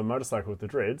gunman on the motorcycle with the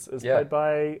dreads is played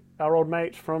by our old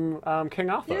mate from King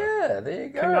Arthur. Yeah, there you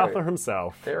go. King Arthur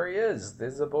himself. There he is.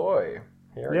 There's a boy.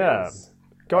 Here he is.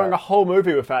 Going a whole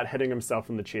movie without hitting himself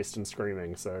in the chest and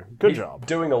screaming, so good job.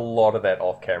 Doing a lot of that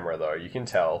off camera, though, you can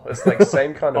tell. It's like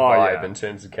same kind of vibe in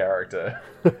terms of character.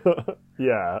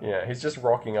 Yeah, he's just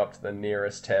rocking up to the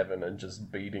nearest tavern and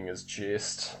just beating his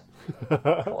chest.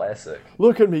 Classic.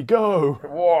 Look at me go!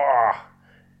 Whoa!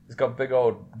 He's got big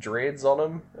old dreads on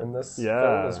him in this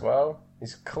film as well.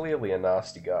 He's clearly a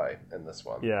nasty guy in this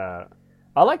one. Yeah.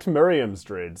 I liked Miriam's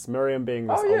dreads. Miriam being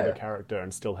this older character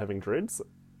and still having dreads.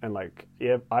 And like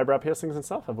eyebrow piercings and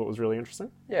stuff, I thought was really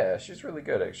interesting. Yeah, she's really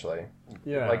good actually.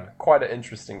 Yeah, like quite an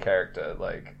interesting character.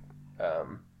 Like,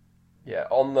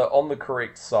 on the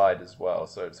correct side as well.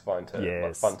 So it's fun to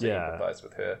empathize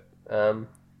with her.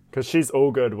 Because she's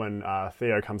all good when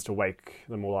Theo comes to wake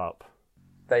them all up.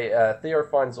 Theo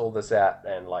finds all this out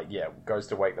and goes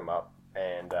to wake them up,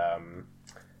 and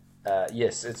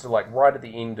it's like right at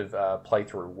the end of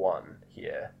playthrough 1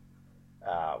 here.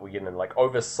 We get in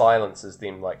over silences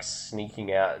them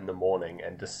sneaking out in the morning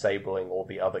and disabling all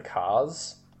the other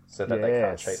cars so that they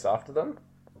can't chase after them.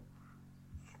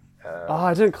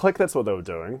 I didn't click that's what they were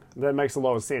doing. That makes a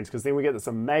lot of sense, because then we get this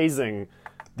amazing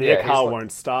car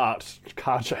won't start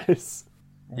car chase.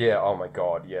 Yeah, oh my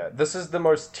god, yeah. This is the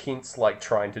most tense, like,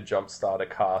 trying to jumpstart a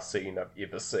car scene I've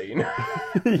ever seen.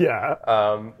 Yeah.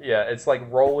 Yeah, it's like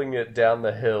rolling it down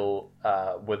the hill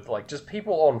with, like, just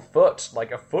people on foot,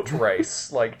 like a foot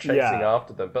race, like, chasing Yeah.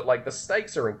 after them. But, like, the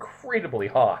stakes are incredibly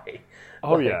high.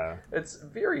 Oh, Like, yeah. It's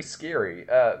very scary.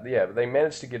 Yeah, but they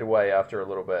managed to get away after a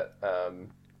little bit.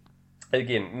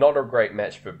 Again, not a great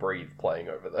match for Breathe playing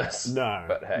over this. No.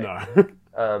 But hey.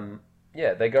 No.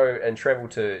 Yeah, they go and travel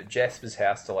to Jasper's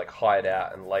house to, like, hide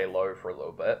out and lay low for a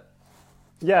little bit.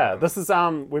 Yeah, this is,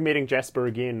 we're meeting Jasper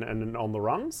again in On the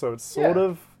Run, so it's sort Yeah.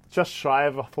 of just shy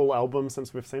of a full album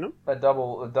since we've seen him. A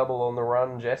double on the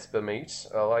run Jasper meet.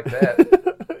 I like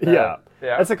that. Yeah.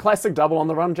 yeah. It's a classic double on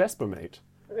the run Jasper meet.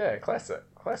 Yeah, classic.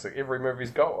 Every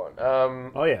movie's got one.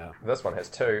 Oh, yeah. This one has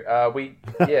two.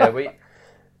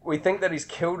 We think that he's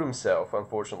killed himself,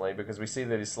 unfortunately, because we see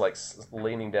that he's like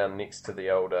leaning down next to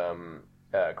the old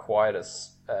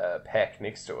quietus pack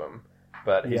next to him,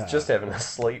 but he's Yeah. just having a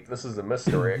sleep. This is a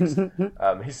misdirect.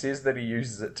 He says that he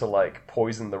uses it to like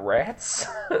poison the rats,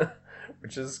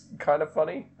 which is kind of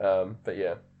funny. But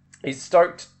yeah, he's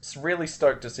really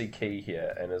stoked to see Key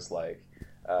here, and is like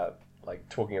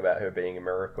talking about her being a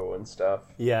miracle and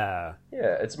stuff. Yeah.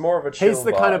 Yeah, it's more of a chill He's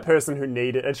the kind of vibe. person who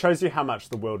needed... It shows you how much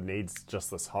the world needs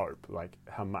just this hope. Like,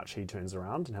 how much he turns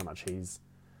around and how much he's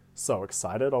so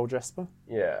excited, old Jasper.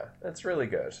 Yeah, it's really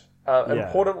good. Yeah.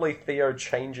 Importantly, Theo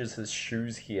changes his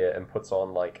shoes here and puts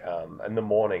on, like, in the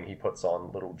morning, he puts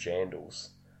on little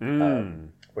jandals,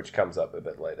 which comes up a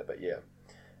bit later, but yeah.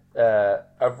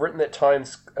 I've written that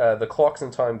the clocks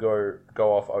and time go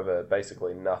off over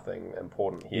basically nothing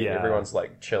important here. Yeah. Everyone's,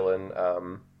 like, chilling.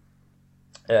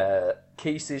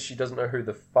 Key says she doesn't know who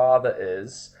the father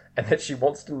is, and that she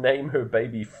wants to name her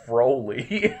baby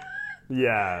Froley.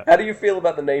 Yeah. How do you feel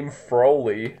about the name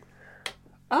Froley?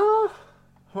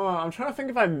 I'm trying to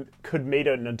think if I could meet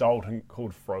an adult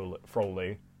called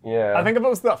Froley. Yeah. I think if it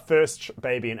was the first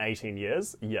baby in 18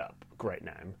 years, yep, great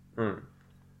name.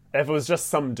 If it was just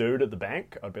some dude at the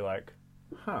bank, I'd be like,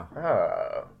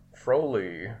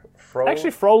 Froley.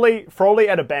 Actually, Froley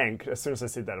at a bank, as soon as I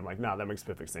said that, I'm like, nah, that makes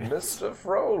perfect sense. Mr.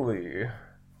 Froley.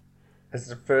 It's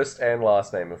the first and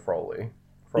last name of Froley.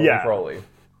 Yeah. Froley.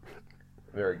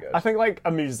 Very good. I think, like,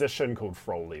 a musician called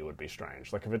Froley would be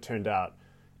strange. Like, if it turned out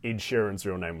Ed Sheeran's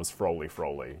real name was Froley,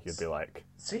 you'd be like...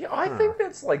 See, I think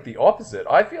that's, like, the opposite.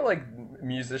 I feel like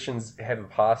musicians have a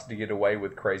pass to get away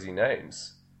with crazy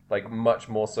names. Like, much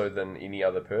more so than any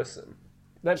other person.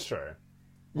 That's true.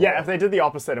 Yeah, if they did the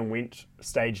opposite and went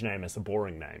stage name as a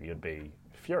boring name, you'd be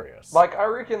furious. Like, I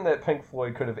reckon that Pink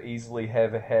Floyd could have easily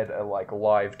had a, like,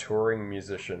 live touring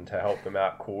musician to help them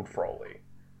out called Froley.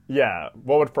 Yeah,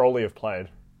 what would Froley have played?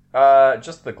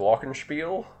 Just the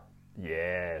Glockenspiel.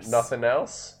 Yes. Nothing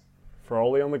else.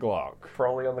 Froley on the Glock.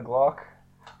 Froley on the Glock.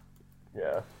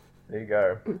 Yeah, there you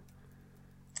go.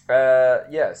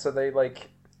 Yeah, so they, like...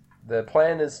 The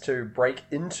plan is to break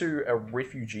into a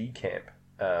refugee camp.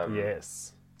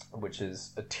 Yes. Which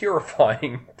is a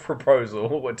terrifying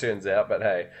proposal, it turns out, but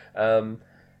hey.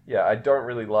 Yeah, I don't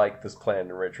really like this plan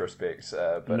in retrospect,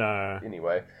 but No.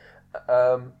 anyway.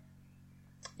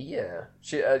 Yeah.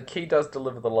 Key does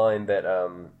deliver the line that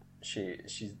she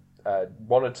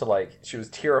wanted to, like, she was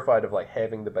terrified of, like,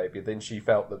 having the baby, then she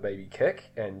felt the baby kick,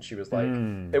 and she was like,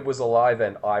 it was alive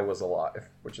and I was alive,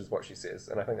 which is what she says,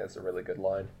 and I think that's a really good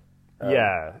line.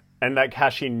 Yeah, and like how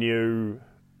she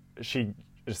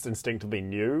just instinctively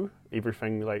knew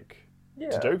everything, like,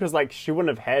 to do, because, like, she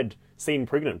wouldn't have seen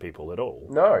pregnant people at all.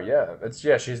 No, yeah. She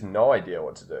has no idea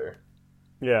what to do.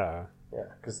 Yeah. Yeah,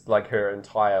 because, like, her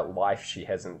entire life,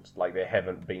 there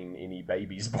haven't been any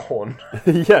babies born Yeah,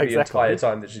 the exactly. entire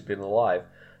time that she's been alive.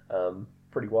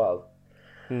 Pretty wild.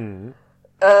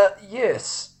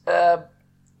 Yes.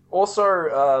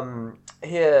 Also,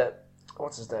 here,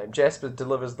 what's his name? Jasper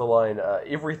delivers the line,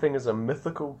 everything is a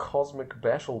mythical cosmic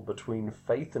battle between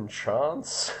faith and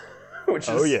chance, which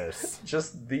is yes.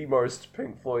 just the most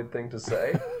Pink Floyd thing to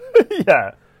say.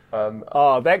 Yeah.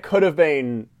 That could have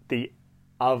been the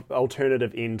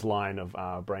alternative end line of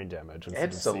Brain Damage.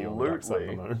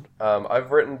 Absolutely.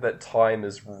 I've written that time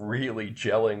is really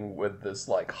gelling with this,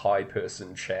 like, high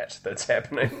person chat that's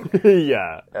happening.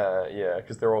 Yeah. Yeah,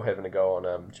 because they're all having to go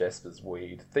on Jasper's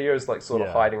weed. Theo's, like, sort of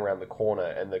hiding around the corner,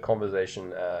 and the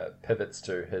conversation pivots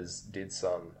to his dead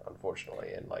son,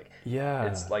 unfortunately, and, like,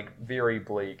 it's, like, very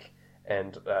bleak.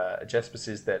 And Jasper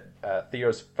says that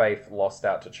Theo's faith lost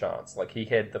out to chance. Like, he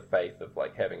had the faith of,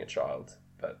 like, having a child,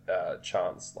 but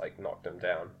chance, like, knocked him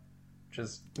down, which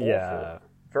is awful. Yeah.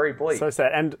 Very bleak. So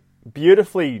sad. And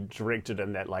beautifully directed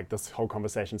in that, like, this whole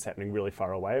conversation's happening really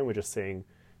far away, and we're just seeing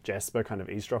Jasper kind of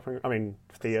eavesdropping. I mean,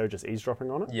 Theo just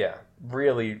eavesdropping on it. Yeah,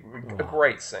 really a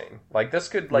great scene. Like this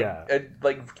could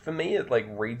for me it like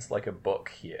reads like a book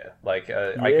here. Like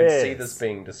I could see this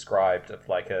being described of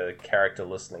like a character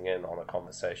listening in on a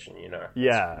conversation. You know,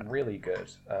 Yeah, it's really good.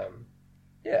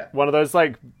 Yeah, one of those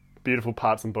like beautiful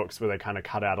parts in books where they kind of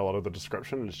cut out a lot of the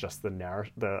description and it's just the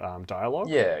dialogue.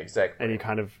 Yeah, exactly. And you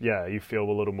kind of you feel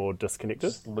a little more disconnected.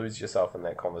 Just lose yourself in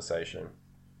that conversation.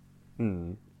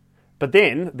 But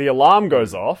then the alarm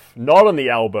goes off, not in the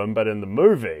album, but in the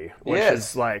movie, which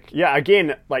is like,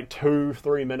 again, like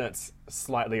 2-3 minutes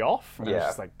slightly off. And it's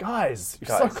just like, guys,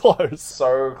 you're so close.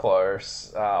 So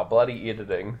close. Bloody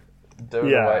editing.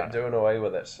 Doing away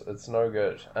with it. It's no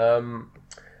good.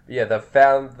 They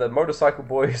found, the motorcycle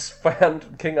boys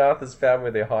found, King Arthur's found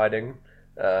where they're hiding,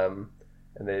 and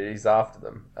he's after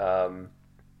them.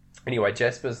 Anyway,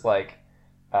 Jasper's like,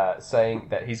 saying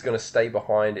that he's going to stay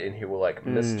behind and he will like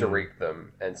misdirect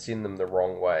them and send them the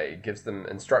wrong way. Gives them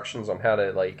instructions on how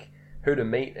to who to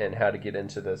meet and how to get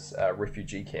into this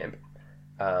refugee camp.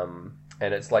 And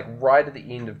it's like right at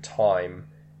the end of time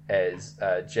as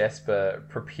Jasper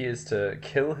prepares to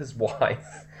kill his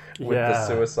wife with the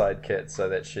suicide kit so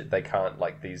that they can't,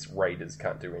 like, these raiders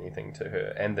can't do anything to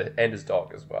her and his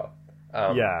dog as well.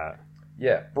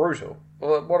 Brutal.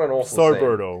 What an awful scene. So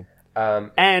brutal.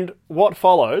 And what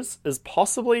follows is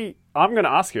possibly, I'm going to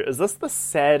ask you, is this the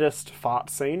saddest fart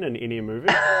scene in any movie?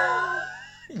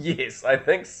 Yes, I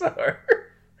think so.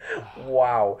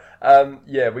 Wow.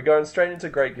 We're going straight into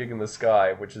Great Gig in the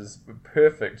Sky, which is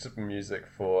perfect music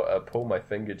for a pull my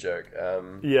finger joke.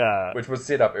 Which was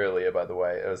set up earlier, by the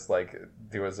way. It was like,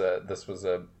 this was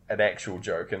an actual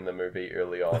joke in the movie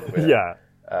early on where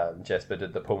Jasper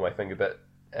did the pull my finger bit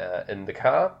in the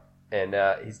car. And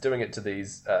he's doing it to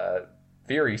these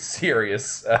very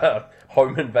serious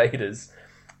home invaders.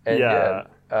 And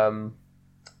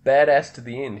badass to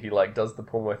the end, he like does the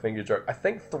pull my finger joke, I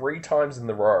think 3 times in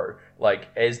the row, like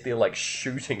as they're like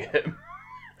shooting him.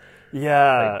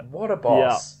 Like, what a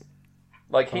boss.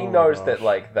 Like he knows that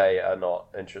like they are not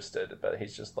interested, but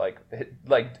he's just like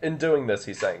in doing this,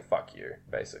 he's saying "fuck you,"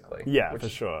 basically. Yeah, for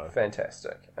sure.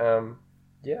 Fantastic. There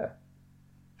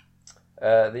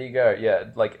you go. Yeah,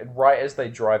 like right as they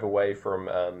drive away from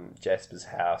Jasper's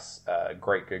house,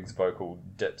 Great Gig's vocal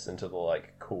dips into the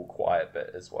like cool quiet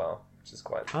bit as well, which is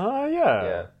quite.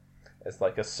 Yeah. It's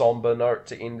like a somber note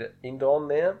to end on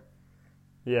there.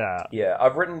 Yeah. Yeah,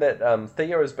 I've written that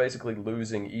Theo is basically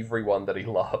losing everyone that he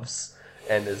loves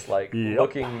and is like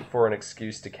looking for an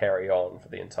excuse to carry on for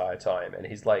the entire time, and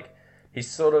he's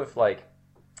sort of like.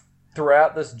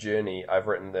 Throughout this journey, I've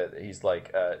written that he's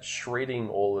like shredding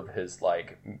all of his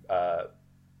like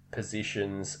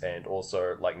possessions and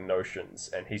also like notions,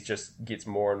 and he just gets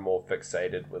more and more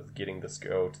fixated with getting this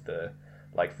girl to the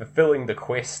like fulfilling the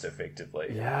quest effectively.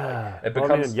 Yeah, like, it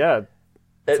becomes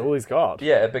it's all he's got.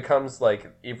 Yeah, it becomes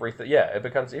like everything. Yeah, it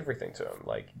becomes everything to him.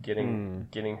 Like getting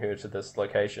her to this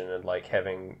location and like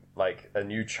having like a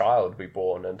new child be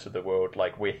born into the world,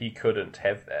 like where he couldn't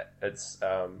have that. It's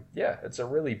it's a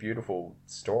really beautiful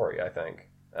story, I think.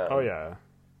 But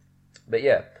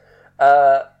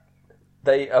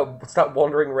they start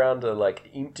wandering around a like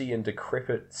empty and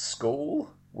decrepit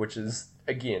school, which is.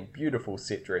 Again, beautiful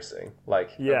set dressing.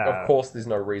 Like, of course, there's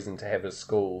no reason to have a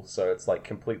school, so it's like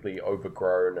completely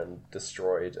overgrown and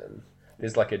destroyed, and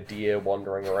there's like a deer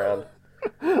wandering around.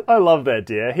 I love that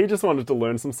deer. He just wanted to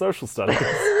learn some social studies.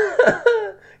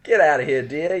 Get out of here,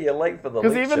 dear. You're late for the lecture.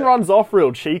 Because he even runs off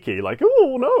real cheeky, like,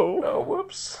 oh, no. Oh,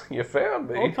 whoops. You found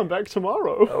me. I'll come back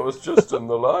tomorrow. I was just in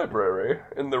the library,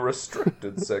 in the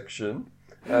restricted section.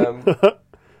 I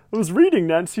was reading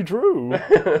Nancy Drew.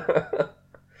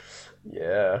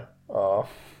 Yeah. Oh,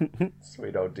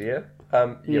 sweet old dear.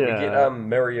 We get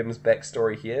Miriam's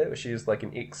backstory here. She's like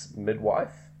an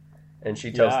ex-midwife, and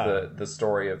she tells the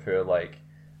story of her like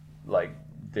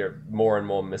there are more and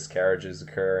more miscarriages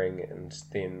occurring, and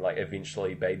then like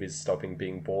eventually babies stopping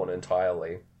being born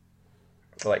entirely.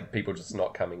 Like people just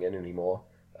not coming in anymore.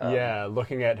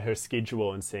 Looking at her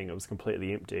schedule and seeing it was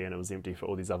completely empty, and it was empty for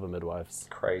all these other midwives.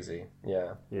 Crazy.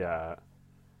 Yeah. Yeah.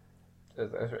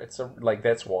 It's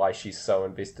that's why she's so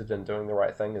invested in doing the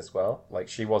right thing as well. Like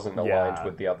she wasn't aligned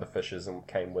with the other fishes and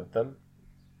came with them,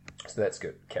 so that's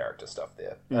good character stuff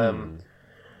there.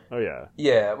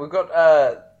 Yeah, we've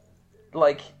got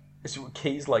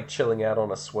Key's like chilling out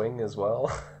on a swing as well.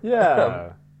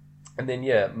 Yeah, and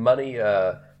then Money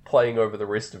playing over the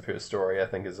rest of her story, I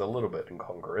think, is a little bit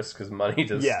incongruous because Money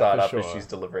does start up as she's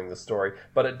delivering the story,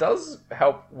 but it does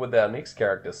help with our next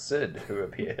character, Sid, who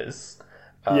appears.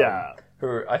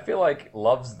 Who I feel like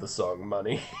loves the song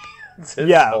Money. It's his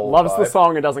Yeah, whole loves the vibe.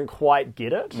 song and doesn't quite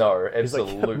get it. No, He's like,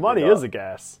 absolutely money not. is a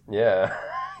gas. Yeah,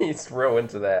 he's real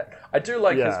into that. I do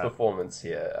like his Yeah. performance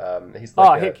here. He's Oh,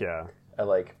 like heck yeah. a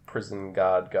like prison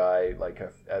guard guy, like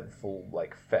a full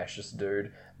like fascist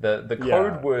dude. The Yeah.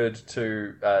 code word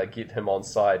to get him on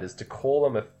side is to call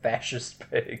him a fascist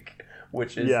pig,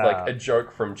 which is Yeah. like a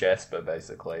joke from Jasper,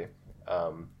 basically.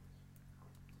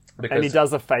 Because And he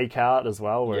does a fake out as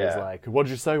well, where he's Yeah. like, "What'd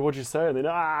you say? What'd you say?" And then,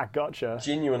 gotcha.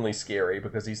 genuinely scary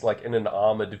because he's like in an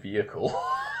armored vehicle.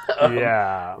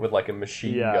 Yeah. With like a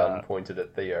machine Yeah. gun pointed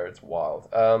at Theo. It's wild.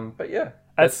 But yeah.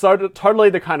 It's so totally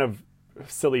the kind of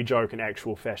silly joke an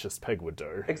actual fascist pig would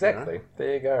do. Exactly.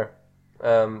 There you go.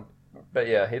 But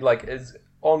yeah,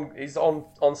 he's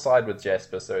on side with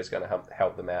Jasper, so he's going to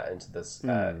help them out into this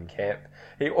camp.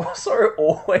 He also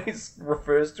always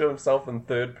refers to himself in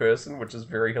third person, which is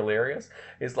very hilarious.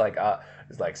 He's like,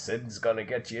 Sid's going to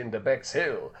get you into Bex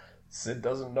Hill. Sid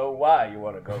doesn't know why you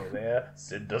want to go there.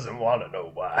 Sid doesn't want to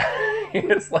know why.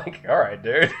 It's like, all right,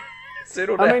 dude,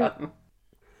 settle down. I mean,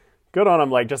 good on him,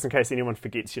 like, just in case anyone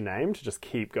forgets your name, to just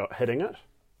keep hitting it.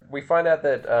 We find out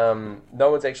that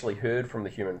no one's actually heard from the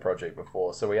Human Project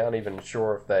before, so we aren't even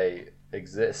sure if they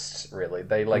exist, really.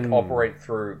 They, operate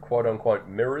through quote-unquote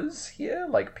mirrors here,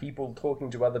 like people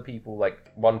talking to other people,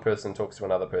 like one person talks to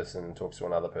another person and talks to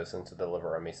another person to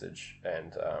deliver a message,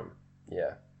 and,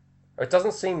 yeah. It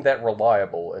doesn't seem that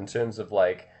reliable in terms of,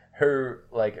 her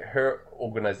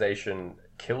organization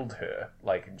killed her.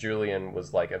 Like, Julian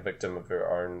was, a victim of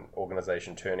her own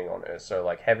organization turning on her.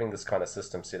 So, having this kind of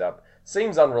system set up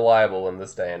seems unreliable in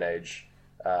this day and age,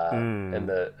 in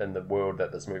the world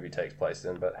that this movie takes place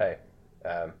in. But, hey,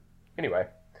 anyway.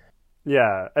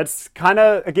 Yeah,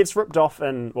 it gets ripped off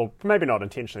in, well, maybe not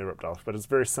intentionally ripped off, but it's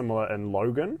very similar in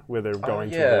Logan, where they're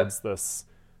going towards this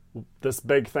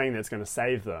big thing that's going to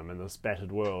save them in this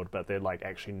battered world, but they're,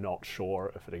 actually not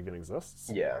sure if it even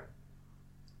exists. Yeah.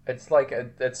 It's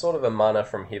it's sort of a manna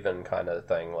from heaven kind of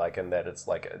thing, in that it's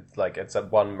it's a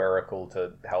one miracle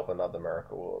to help another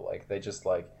miracle. They just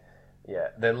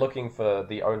they're looking for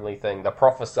the only thing, the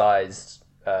prophesized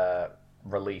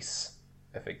release,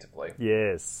 effectively.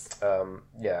 Yes.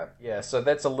 Yeah. So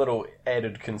that's a little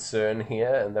added concern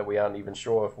here, and that we aren't even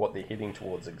sure if what they're heading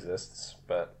towards exists.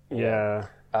 But Yeah.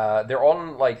 they're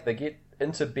on they get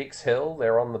into Bex Hill.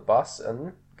 They're on the bus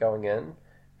going in,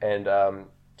 and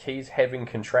Key's having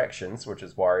contractions, which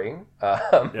is worrying.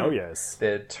 Oh, yes.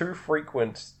 They're too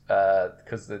frequent,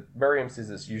 because Miriam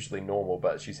says it's usually normal,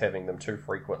 but she's having them too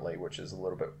frequently, which is a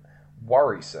little bit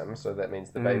worrisome. So that means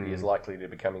the baby is likely to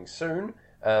be coming soon.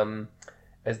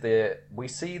 We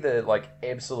see the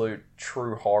absolute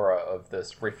true horror of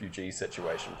this refugee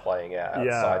situation playing out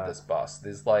outside this bus.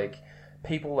 There's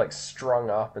people strung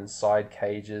up inside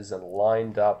cages and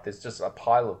lined up. There's just a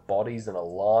pile of bodies in a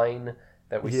line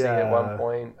that we see at one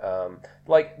point.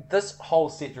 This whole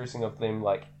set dressing of them,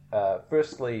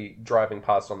 firstly driving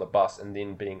past on the bus and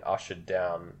then being ushered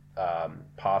down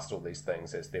past all these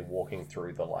things as they're walking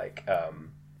through the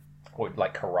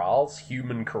corrals,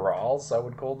 human corrals, I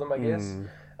would call them, I guess.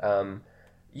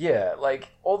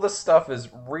 All this stuff is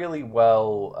really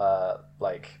well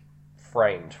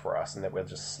framed for us, and that we're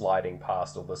just sliding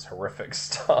past all this horrific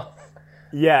stuff.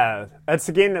 Yeah, that's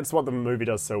what the movie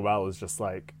does so well, is just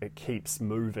it keeps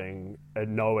moving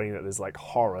and knowing that there's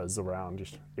horrors around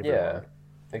just everyone. Yeah,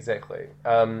 exactly.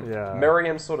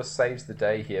 Miriam sort of saves the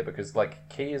day here because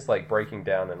Key is breaking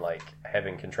down and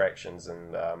having contractions,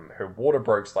 and her water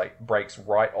breaks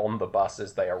right on the bus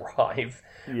as they arrive,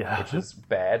 which is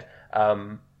bad.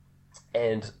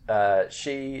 And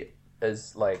she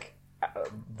is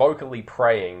vocally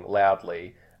praying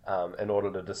loudly in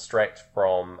order to distract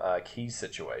from Key's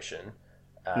situation.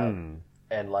 And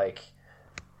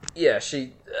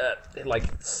she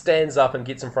stands up and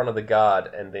gets in front of the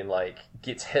guard, and then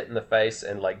gets hit in the face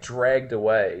and dragged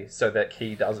away so that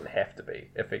Key doesn't have to be,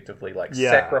 effectively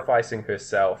sacrificing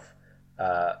herself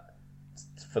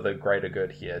for the greater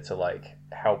good here to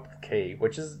help Key,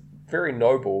 which is very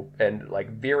noble and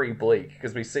very bleak,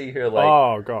 because we see her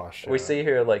oh gosh, we see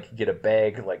her get a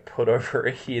bag put over her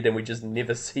head, and we just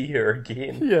never see her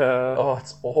again. Yeah.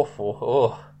 It's awful.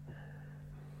 Oh,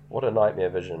 what a nightmare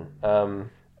vision. That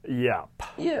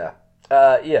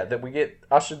we get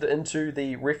ushered into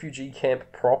the refugee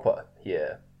camp proper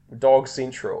here. Dog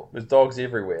central. There's dogs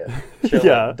everywhere.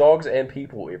 Yeah. Dogs and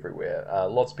people everywhere.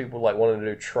 Lots of people wanting to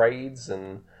do trades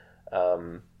and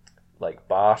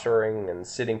bartering and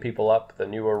setting people up, the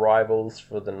new arrivals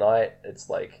for the night. It's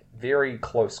very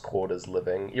close quarters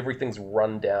living. Everything's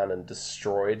run down and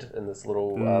destroyed in this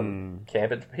little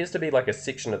camp. It appears to be a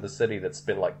section of the city that's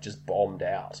been just bombed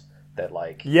out that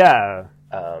like Yeah.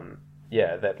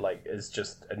 that like is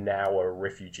just now a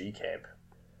refugee camp.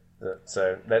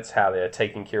 So that's how they're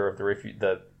taking care of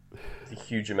the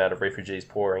huge amount of refugees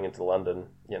pouring into London.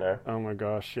 You know. Oh my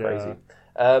gosh, yeah. Crazy.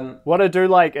 What I do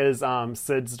like is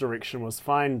Sid's direction was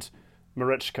find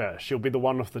Marichka. She'll be the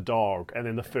one with the dog, and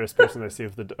then the first person they see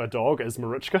with a dog is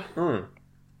Marichka.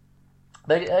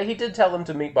 He did tell them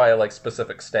to meet by a like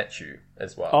specific statue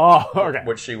as well. Oh, okay.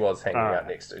 Which she was hanging out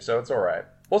next to, so it's all right.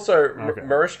 Also,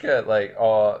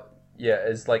 Marichka,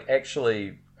 is like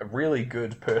actually a really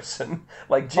good person.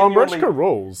 Like genuinely, Marichka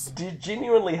rules.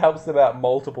 Genuinely helps them out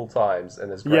multiple times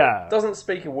and is great. Yeah. Doesn't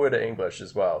speak a word of English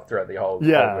as well throughout the whole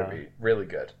movie. Really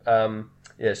good.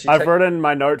 I've written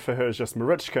my note for her as just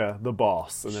Marichka, the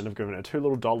boss, and then I've given her 2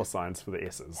 little dollar signs for the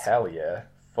S's. Hell yeah.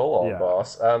 Full on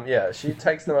boss. She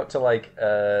takes them up to like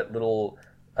a little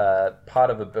part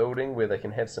of a building where they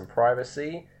can have some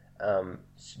privacy.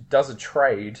 She does a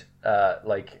trade, oh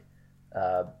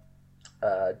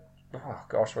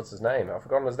gosh, what's his name? I've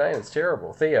forgotten his name. It's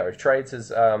terrible. Theo trades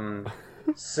his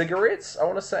cigarettes, I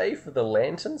want to say, for the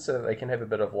lantern so that they can have a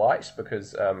bit of light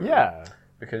because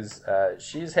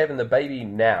she's having the baby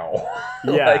now.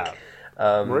 Yeah.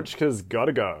 Marichka's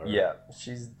gotta go. Yeah,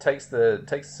 she takes the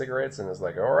cigarettes and is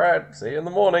like, "All right, see you in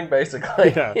the morning,"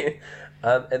 basically. Yeah.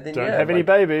 And then don't have any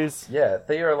babies. Yeah,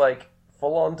 Theo like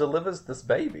full on delivers this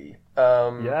baby.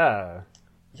 Yeah,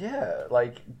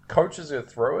 like coaches her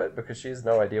through it because she has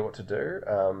no idea what to do.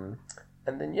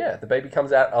 And then the baby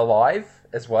comes out alive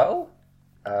as well.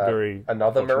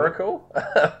 Another miracle.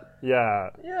 Yeah,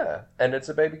 and it's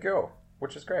a baby girl,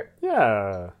 which is great.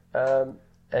 Yeah.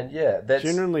 That's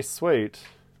genuinely sweet.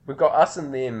 We've got us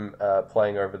and them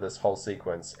playing over this whole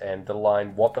sequence, and the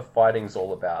line "What the fighting's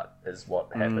all about" is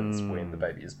what happens when the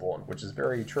baby is born, which is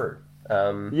very true.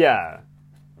 Like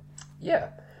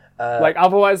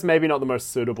otherwise, maybe not the most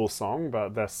suitable song,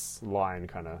 but this line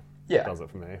kind of does it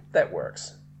for me. That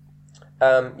works.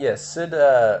 Sid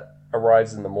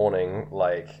arrives in the morning,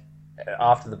 like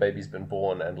after the baby's been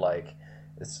born, and like.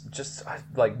 It's just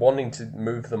like wanting to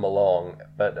move them along,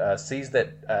 but sees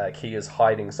that Kia's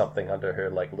hiding something under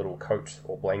her like little coat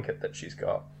or blanket that she's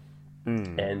got,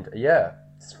 and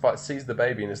sees the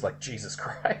baby and is like, Jesus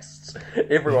Christ!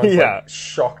 Everyone's like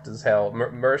shocked as hell.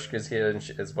 Marichka's here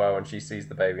as well, and she sees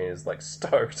the baby and is like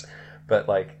stoked, but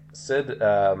like Sid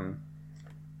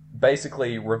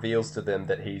basically reveals to them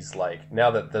that he's like,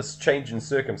 now that this change in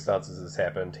circumstances has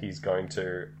happened, was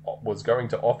going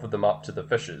to offer them up to the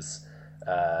Fishers.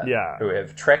 Who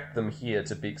have tracked them here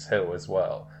to Bexhill as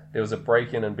well. There was a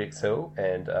break-in in Bexhill,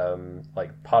 and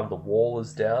like part of the wall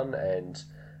is down, and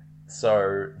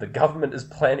so the government is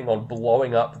planning on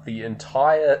blowing up the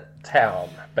entire town,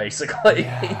 basically,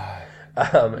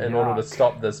 in order to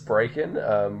stop this break-in.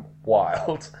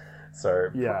 Wild.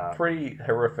 So pretty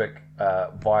horrific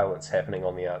violence happening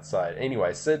on the outside.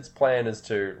 Anyway, Sid's plan is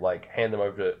to like hand them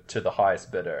over to the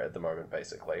highest bidder at the moment,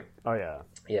 basically. Oh yeah.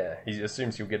 Yeah, he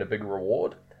assumes he'll get a big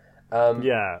reward.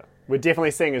 We're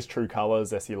definitely seeing his true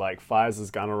colours as he like fires his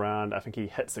gun around. I think he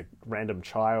hits a random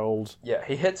child. Yeah,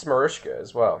 he hits Marichka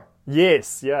as well.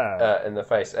 Yes, in the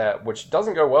face, which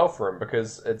doesn't go well for him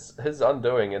because it's his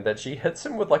undoing, and that she hits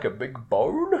him with like a big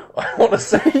bone, I want to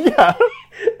say,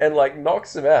 and like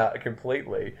knocks him out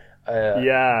completely.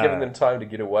 Giving them time to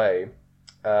get away.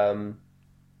 And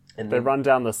they run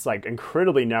down this like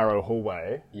incredibly narrow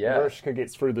hallway. Marichka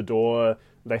gets through the door.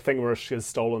 They think Marichka's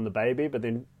stolen the baby, but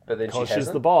then because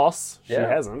she's the boss, she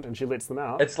hasn't, and she lets them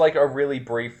out. It's like a really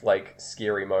brief, like,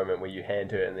 scary moment where you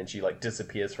hand her and then she, like,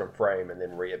 disappears from frame and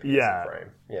then reappears in frame.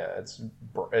 Yeah, it's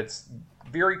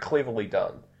very cleverly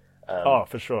done.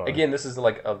 For sure. Again, this is,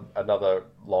 like, another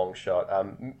long shot.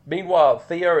 Meanwhile,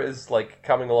 Theo is, like,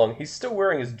 coming along. He's still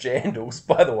wearing his jandals,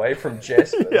 by the way, from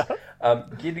Jasper's.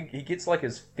 He gets, like,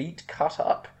 his feet cut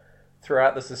up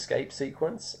throughout this escape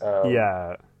sequence.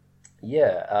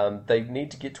 They need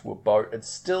to get to a boat.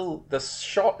 The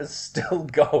shot is still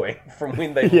going from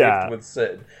when they left with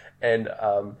Sid. And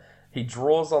he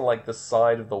draws on like the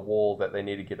side of the wall that they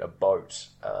need to get a boat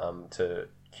to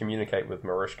communicate with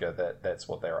Marichka that's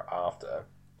what they're after.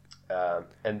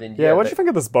 And then what do you think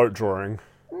of this boat drawing?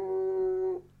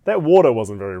 That water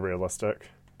wasn't very realistic.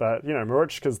 But, you know,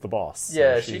 Marichka's the boss.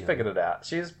 So she figured it out.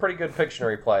 She's a pretty good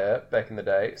Pictionary player back in the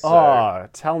day. So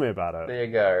tell me about it. There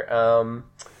you go.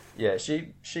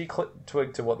 She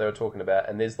twigged to what they were talking about,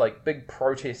 and there's like big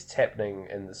protests happening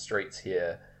in the streets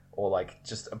here, or like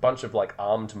just a bunch of like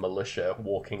armed militia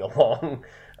walking along.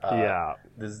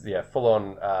 There's full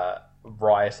on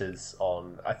rioters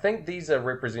on. I think these are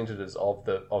representatives of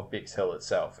Bexhill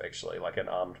itself, actually, like an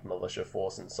armed militia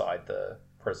force inside the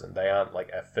prison. They aren't like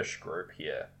a fish group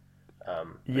here.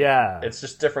 Yeah. It's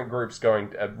just different groups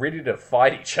going ready to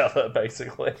fight each other,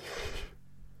 basically.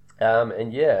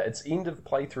 And yeah, it's end of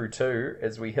playthrough 2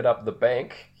 as we hit up the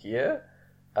bank here,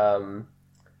 in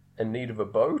need of a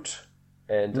boat.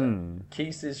 And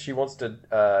Key says she wants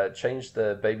to change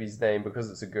the baby's name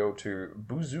because it's a girl to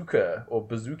Bazooka or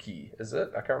Bazooki, is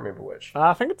it? I can't remember which.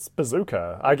 I think it's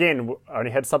Bazooka. Again,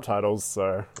 only had subtitles,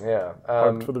 so Yeah.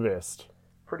 hoped for the best.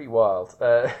 Pretty wild.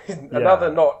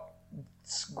 Another not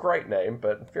great name,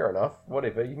 but fair enough.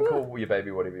 Whatever. You can call your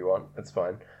baby whatever you want. It's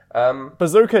fine.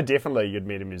 Bazooka, definitely you'd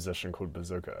meet a musician called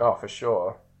Bazooka. Oh, for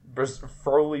sure.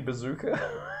 Froley Bazooka?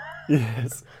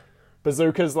 Yes.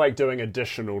 Bazooka's like doing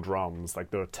additional drums,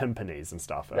 like the timpanis and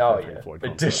stuff. Oh, yeah.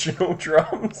 Additional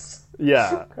drums?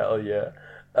 Yeah. Hell yeah.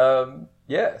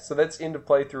 Yeah, so that's end of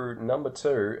playthrough number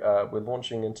 2. We're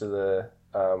launching into the...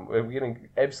 we're getting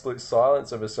absolute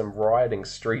silence over some rioting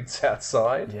streets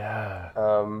outside. Yeah.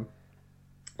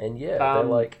 And yeah, they're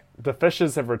like... The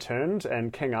fishes have returned,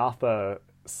 and King Arthur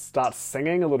starts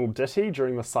singing a little ditty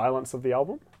during the silence of the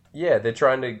album. Yeah, they're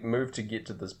trying to move to get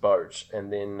to this boat, and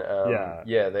then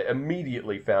they're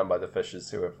immediately found by the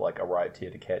fishes who have like arrived here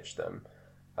to catch them.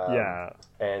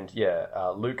 And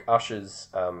Luke ushers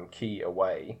Key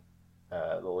away,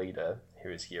 the leader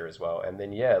who is here as well, and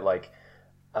then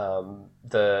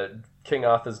the King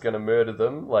Arthur's gonna murder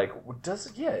them.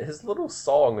 His little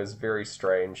song is very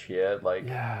strange here.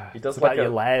 He does it's like your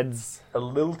lads. A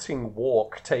lilting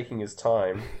walk, taking his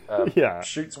time.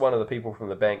 Shoots one of the people from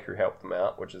the bank who helped them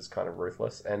out, which is kind of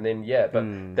ruthless. And then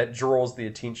that draws the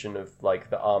attention of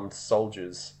the armed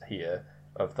soldiers here,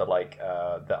 of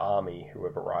the army who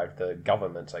have arrived, the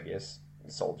government, I guess,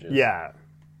 soldiers. Yeah.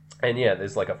 And yeah,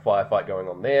 there's a firefight going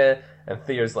on there, and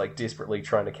Theo's desperately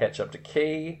trying to catch up to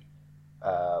Key.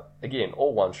 Again,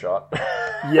 all one shot.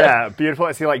 Yeah, beautiful.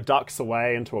 As he ducks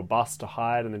away into a bus to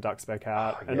hide, and then ducks back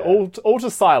out, and all to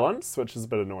silence, which is a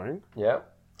bit annoying. Yeah.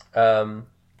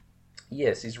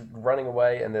 Yes, he's running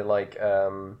away, and they're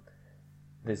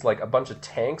there's a bunch of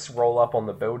tanks roll up on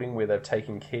the building where they've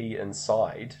taken Key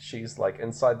inside. She's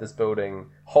inside this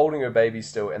building, holding her baby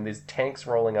still, and there's tanks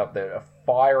rolling up that are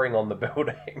firing on the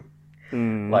building,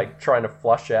 trying to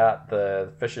flush out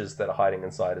the fishes that are hiding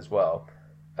inside as well.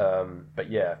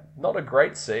 But yeah, not a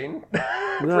great scene.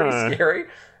 Pretty scary.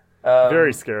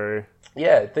 Very scary.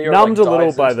 Yeah, Theo numbed a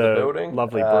little dives by into the building,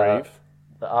 lovely Brave.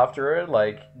 After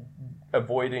her,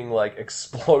 avoiding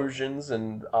explosions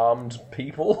and armed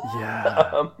people.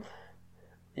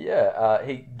 Yeah.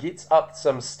 He gets up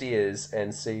some stairs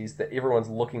and sees that everyone's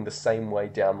looking the same way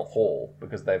down the hall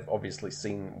because they've obviously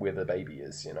seen where the baby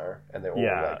is, and they're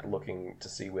all looking to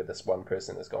see where this one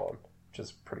person has gone, which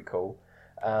is pretty cool.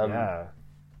 And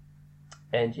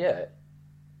yeah,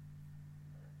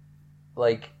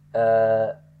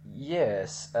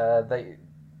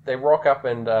 they rock up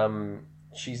and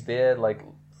she's there,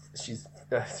 she's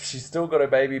still got her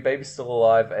baby, baby's still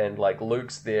alive, and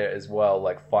Luke's there as well,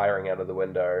 firing out of the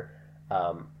window.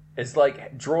 It's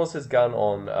draws his gun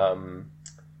on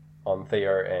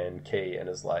Theo and Key and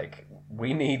is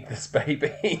we need this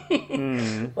baby.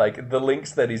 The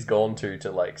links that he's gone to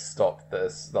stop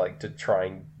this, to try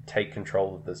and take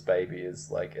control of this baby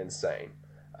is insane.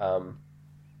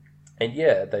 And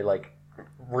yeah, they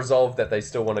resolve that they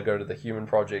still want to go to the human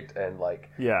project and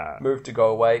move to go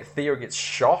away. Theo gets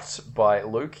shot by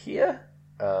Luke here,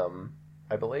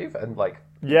 I believe, and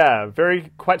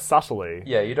quite subtly.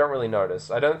 Yeah, you don't really notice.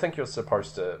 I don't think you're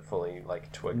supposed to fully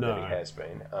twig that he has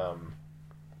been.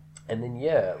 And then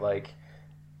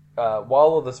while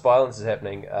all this violence is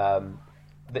happening,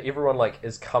 everyone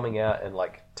is coming out and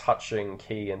touching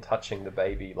Key and touching the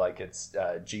baby it's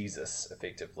Jesus,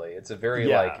 effectively. It's a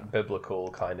very biblical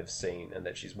kind of scene, and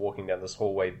that she's walking down this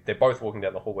hallway. They're both walking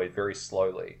down the hallway very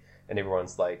slowly, and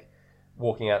everyone's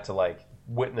walking out to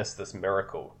witness this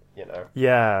miracle,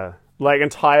 Yeah.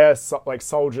 Entire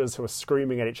soldiers who are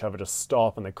screaming at each other to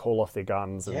stop, and they call off their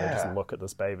guns and they just look at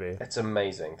this baby. It's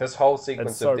amazing. This whole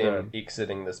sequence of them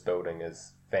exiting this building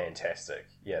is fantastic.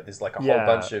 Yeah, there's a whole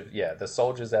bunch of the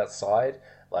soldiers outside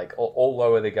all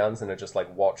lower their guns and are just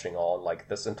watching on.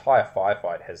 This entire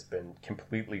firefight has been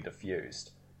completely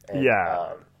diffused. And,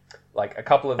 a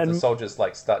couple of the soldiers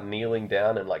start kneeling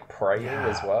down and praying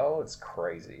as well. It's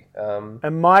crazy.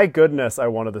 And my goodness, I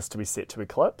wanted this to be set to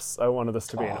Eclipse. I wanted this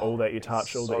to be an all that you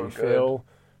touch, all that you feel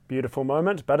beautiful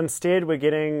moment. But instead we're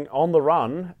getting On the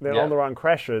Run. Then On the Run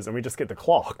crashes and we just get the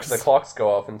clocks. The clocks go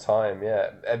off in time,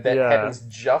 And that happens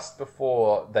just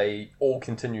before they all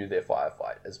continue their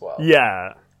firefight as well.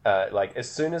 Yeah. As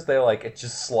soon as they're it's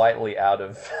just slightly out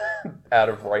of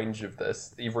range of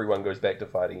this, everyone goes back to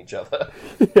fighting each other.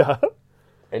 Yeah.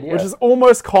 And which is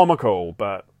almost comical,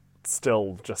 but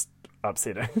still just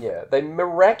upsetting. Yeah, they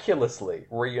miraculously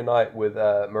reunite with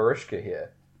Mariska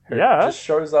here. Who Yeah. just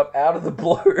shows up out of the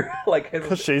blue. Like,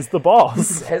 Because she's the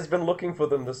boss. has been looking for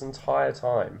them this entire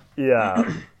time.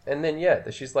 Yeah. And then, yeah,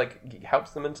 she's like,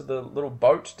 helps them into the little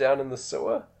boat down in the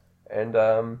sewer. And,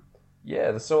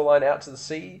 the sewer line out to the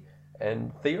sea.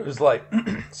 And Theo's like,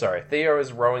 Theo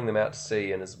is rowing them out to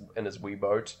sea in his wee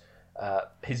boat.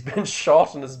 He's been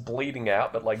shot and is bleeding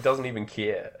out, but, like, doesn't even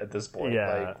care at this point.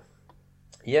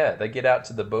 Yeah. They get out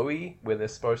to the buoy where they're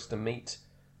supposed to meet,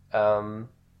 the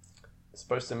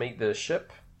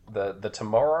ship. The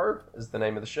Tomorrow is the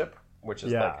name of the ship, which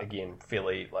is, like, again,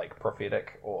 fairly, like,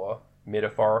 prophetic or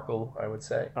metaphorical, I would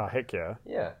say. Oh, heck yeah.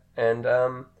 Yeah. And,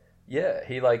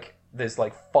 he, like, there's,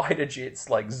 like, fighter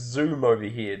jets, like, zoom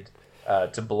overhead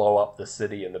to blow up the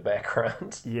city in the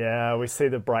background. Yeah, we see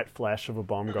the bright flash of a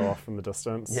bomb go off in the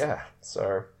distance. Yeah,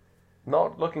 so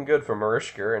not looking good for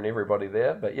Mariska and everybody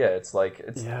there, but yeah, it's like,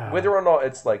 whether or not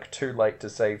it's, like, too late to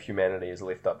save humanity is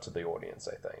left up to the audience,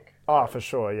 I think. Oh, for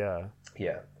sure, yeah.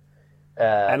 Yeah.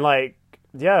 And, like,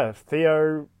 yeah,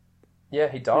 Theo... Yeah,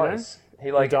 he dies.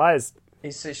 He dies.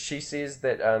 She says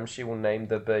that she will name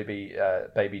the baby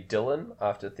Dylan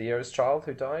after Theo's child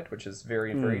who died, which is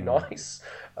very, very nice.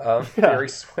 Very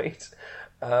sweet.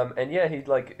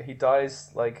 He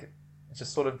dies, like,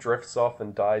 just sort of drifts off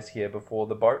and dies here before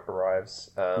the boat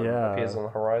arrives. Appears on the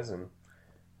horizon.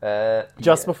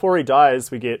 Just before he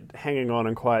dies, we get hanging on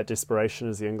in quiet desperation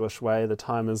is the English way. The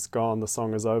time is gone, the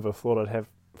song is over. Thought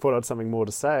I'd something more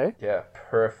to say. Yeah,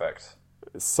 perfect.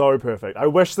 So perfect. I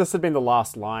wish this had been the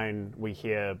last line we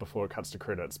hear before it cuts to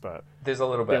credits, but there's a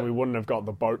little bit. Then we wouldn't have got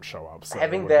the boat show up. So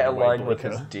having that aligned with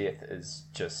his death is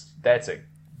just, that's a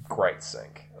great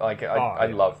sync. Like, I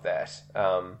love that.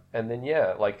 And then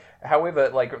however,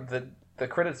 like, the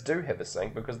credits do have a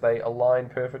sync because they align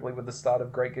perfectly with the start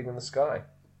of Great Gig in the Sky.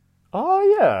 Oh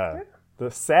yeah.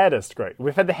 The saddest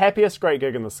we've had the happiest Great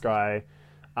Gig in the Sky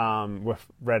with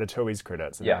Ratatouille's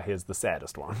credits, and now here's the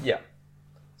saddest one. Yeah.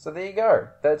 So there you go.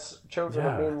 That's Children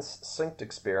of Men's synced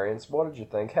experience. What did you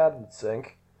think? How did it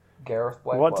sync? Gareth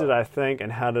Blackwell. What did I think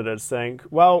and how did it sync?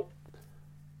 Well,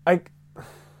 I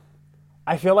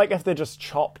feel like if they just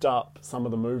chopped up some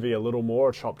of the movie a little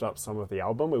more, chopped up some of the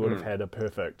album, we would have had a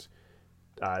perfect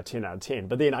 10 out of 10.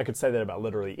 But then I could say that about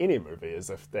literally any movie, as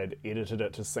if they'd edited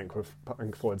it to sync with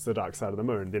Pink Floyd's The Dark Side of the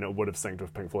Moon, then it would have synced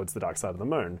with Pink Floyd's The Dark Side of the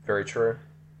Moon. Very true.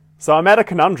 So I'm at a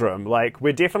conundrum. Like,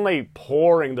 we're definitely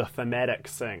pouring the thematic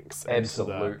syncs.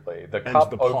 Absolutely. The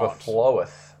cup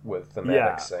overfloweth with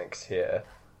thematic syncs here.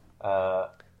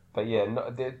 But yeah,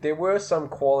 there were some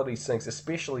quality syncs,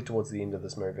 especially towards the end of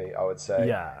this movie, I would say.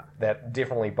 Yeah. That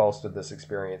definitely bolstered this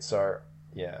experience. So,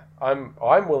 yeah. I'm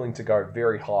willing to go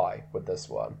very high with this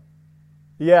one.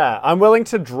 Yeah, I'm willing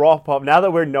to drop off. Now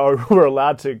that we're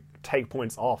allowed to take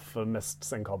points off for missed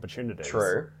sync opportunities.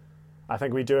 True. I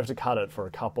think we do have to cut it for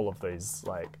a couple of these,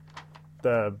 like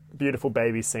the beautiful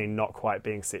baby scene not quite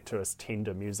being set to as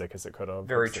tender music as it could have.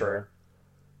 Very true.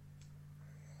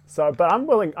 So, but I'm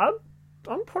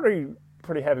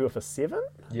pretty happy with a 7.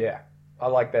 Yeah, I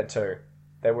like that too.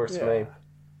 That works for me.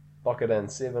 Lock it in.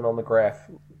 7 on the graph.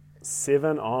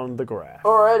 7 on the graph.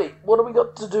 Alrighty, what do we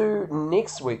got to do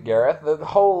next week, Gareth? The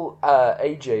whole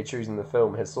AJ choosing the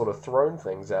film has sort of thrown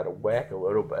things out of whack a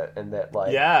little bit, and that,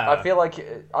 like, I feel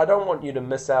like I don't want you to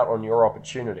miss out on your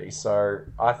opportunity, so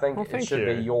I think it should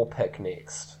be your pick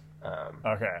next.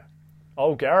 Okay.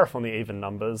 Oh, Gareth on the even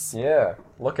numbers. Yeah,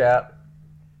 look out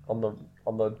on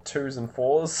the 2s and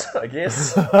 4s, I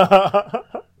guess.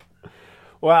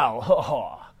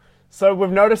 Wow. So we're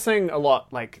noticing a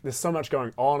lot, like, there's so much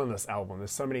going on in this album.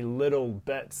 There's so many little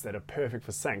bits that are perfect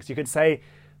for syncs. You could say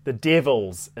the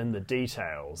devil's in the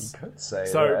details. You could say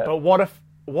so, that. But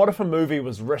what if a movie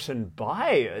was written by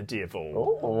a devil?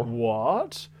 Ooh.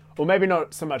 What? Or maybe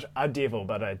not so much a devil,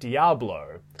 but a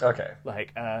Diablo. Okay.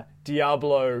 Like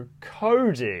Diablo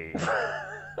Cody.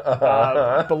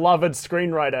 Beloved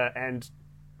screenwriter and,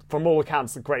 from all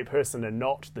accounts, a great person and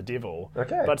not the devil.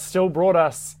 Okay. But still brought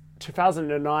us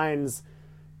 2009's...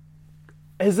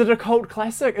 Is it a cult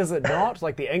classic? Is it not?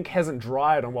 Like, the ink hasn't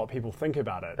dried on what people think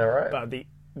about it. All right.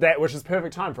 But which is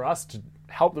perfect time for us to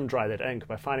help them dry that ink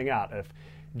by finding out if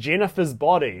Jennifer's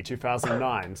Body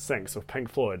 2009 syncs with Pink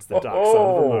Floyd's The Dark Side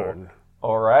of the Moon.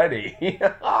 Alrighty.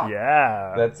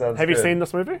 Yeah. That sounds Have good. you seen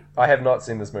this movie? I have not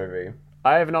seen this movie.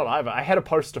 I have not either. I had a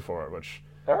poster for it, which...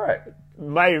 Alright.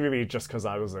 Maybe just because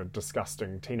I was a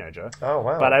disgusting teenager. Oh,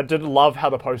 wow. But I did love how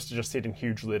the poster just said in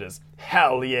huge letters,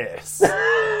 "Hell yes."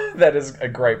 That is a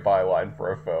great byline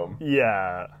for a film.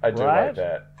 Yeah. I do like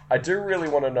that. I do really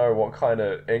want to know what kind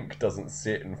of ink doesn't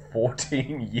set in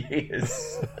 14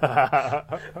 years.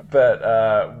 But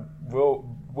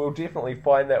we'll definitely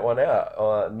find that one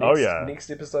out. Next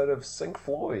episode of Sync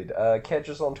Floyd. Catch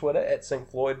us on Twitter at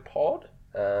SyncFloydPod.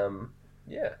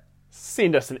 Yeah.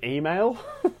 Send us an email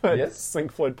at Yes.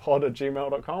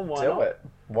 syncfloydpod@gmail.com. Why Do not? it.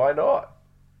 Why not?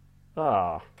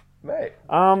 Mate.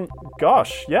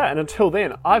 Gosh, yeah, and until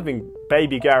then, I've been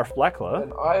Baby Gareth Blackler.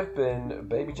 And I've been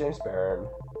Baby James Barron.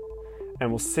 And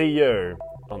we'll see you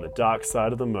on the dark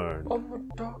side of the moon. On the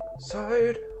dark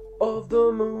side of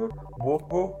the moon. Whoa,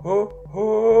 whoa, whoa,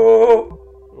 whoa.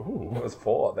 Ooh. It was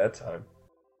 4 that time.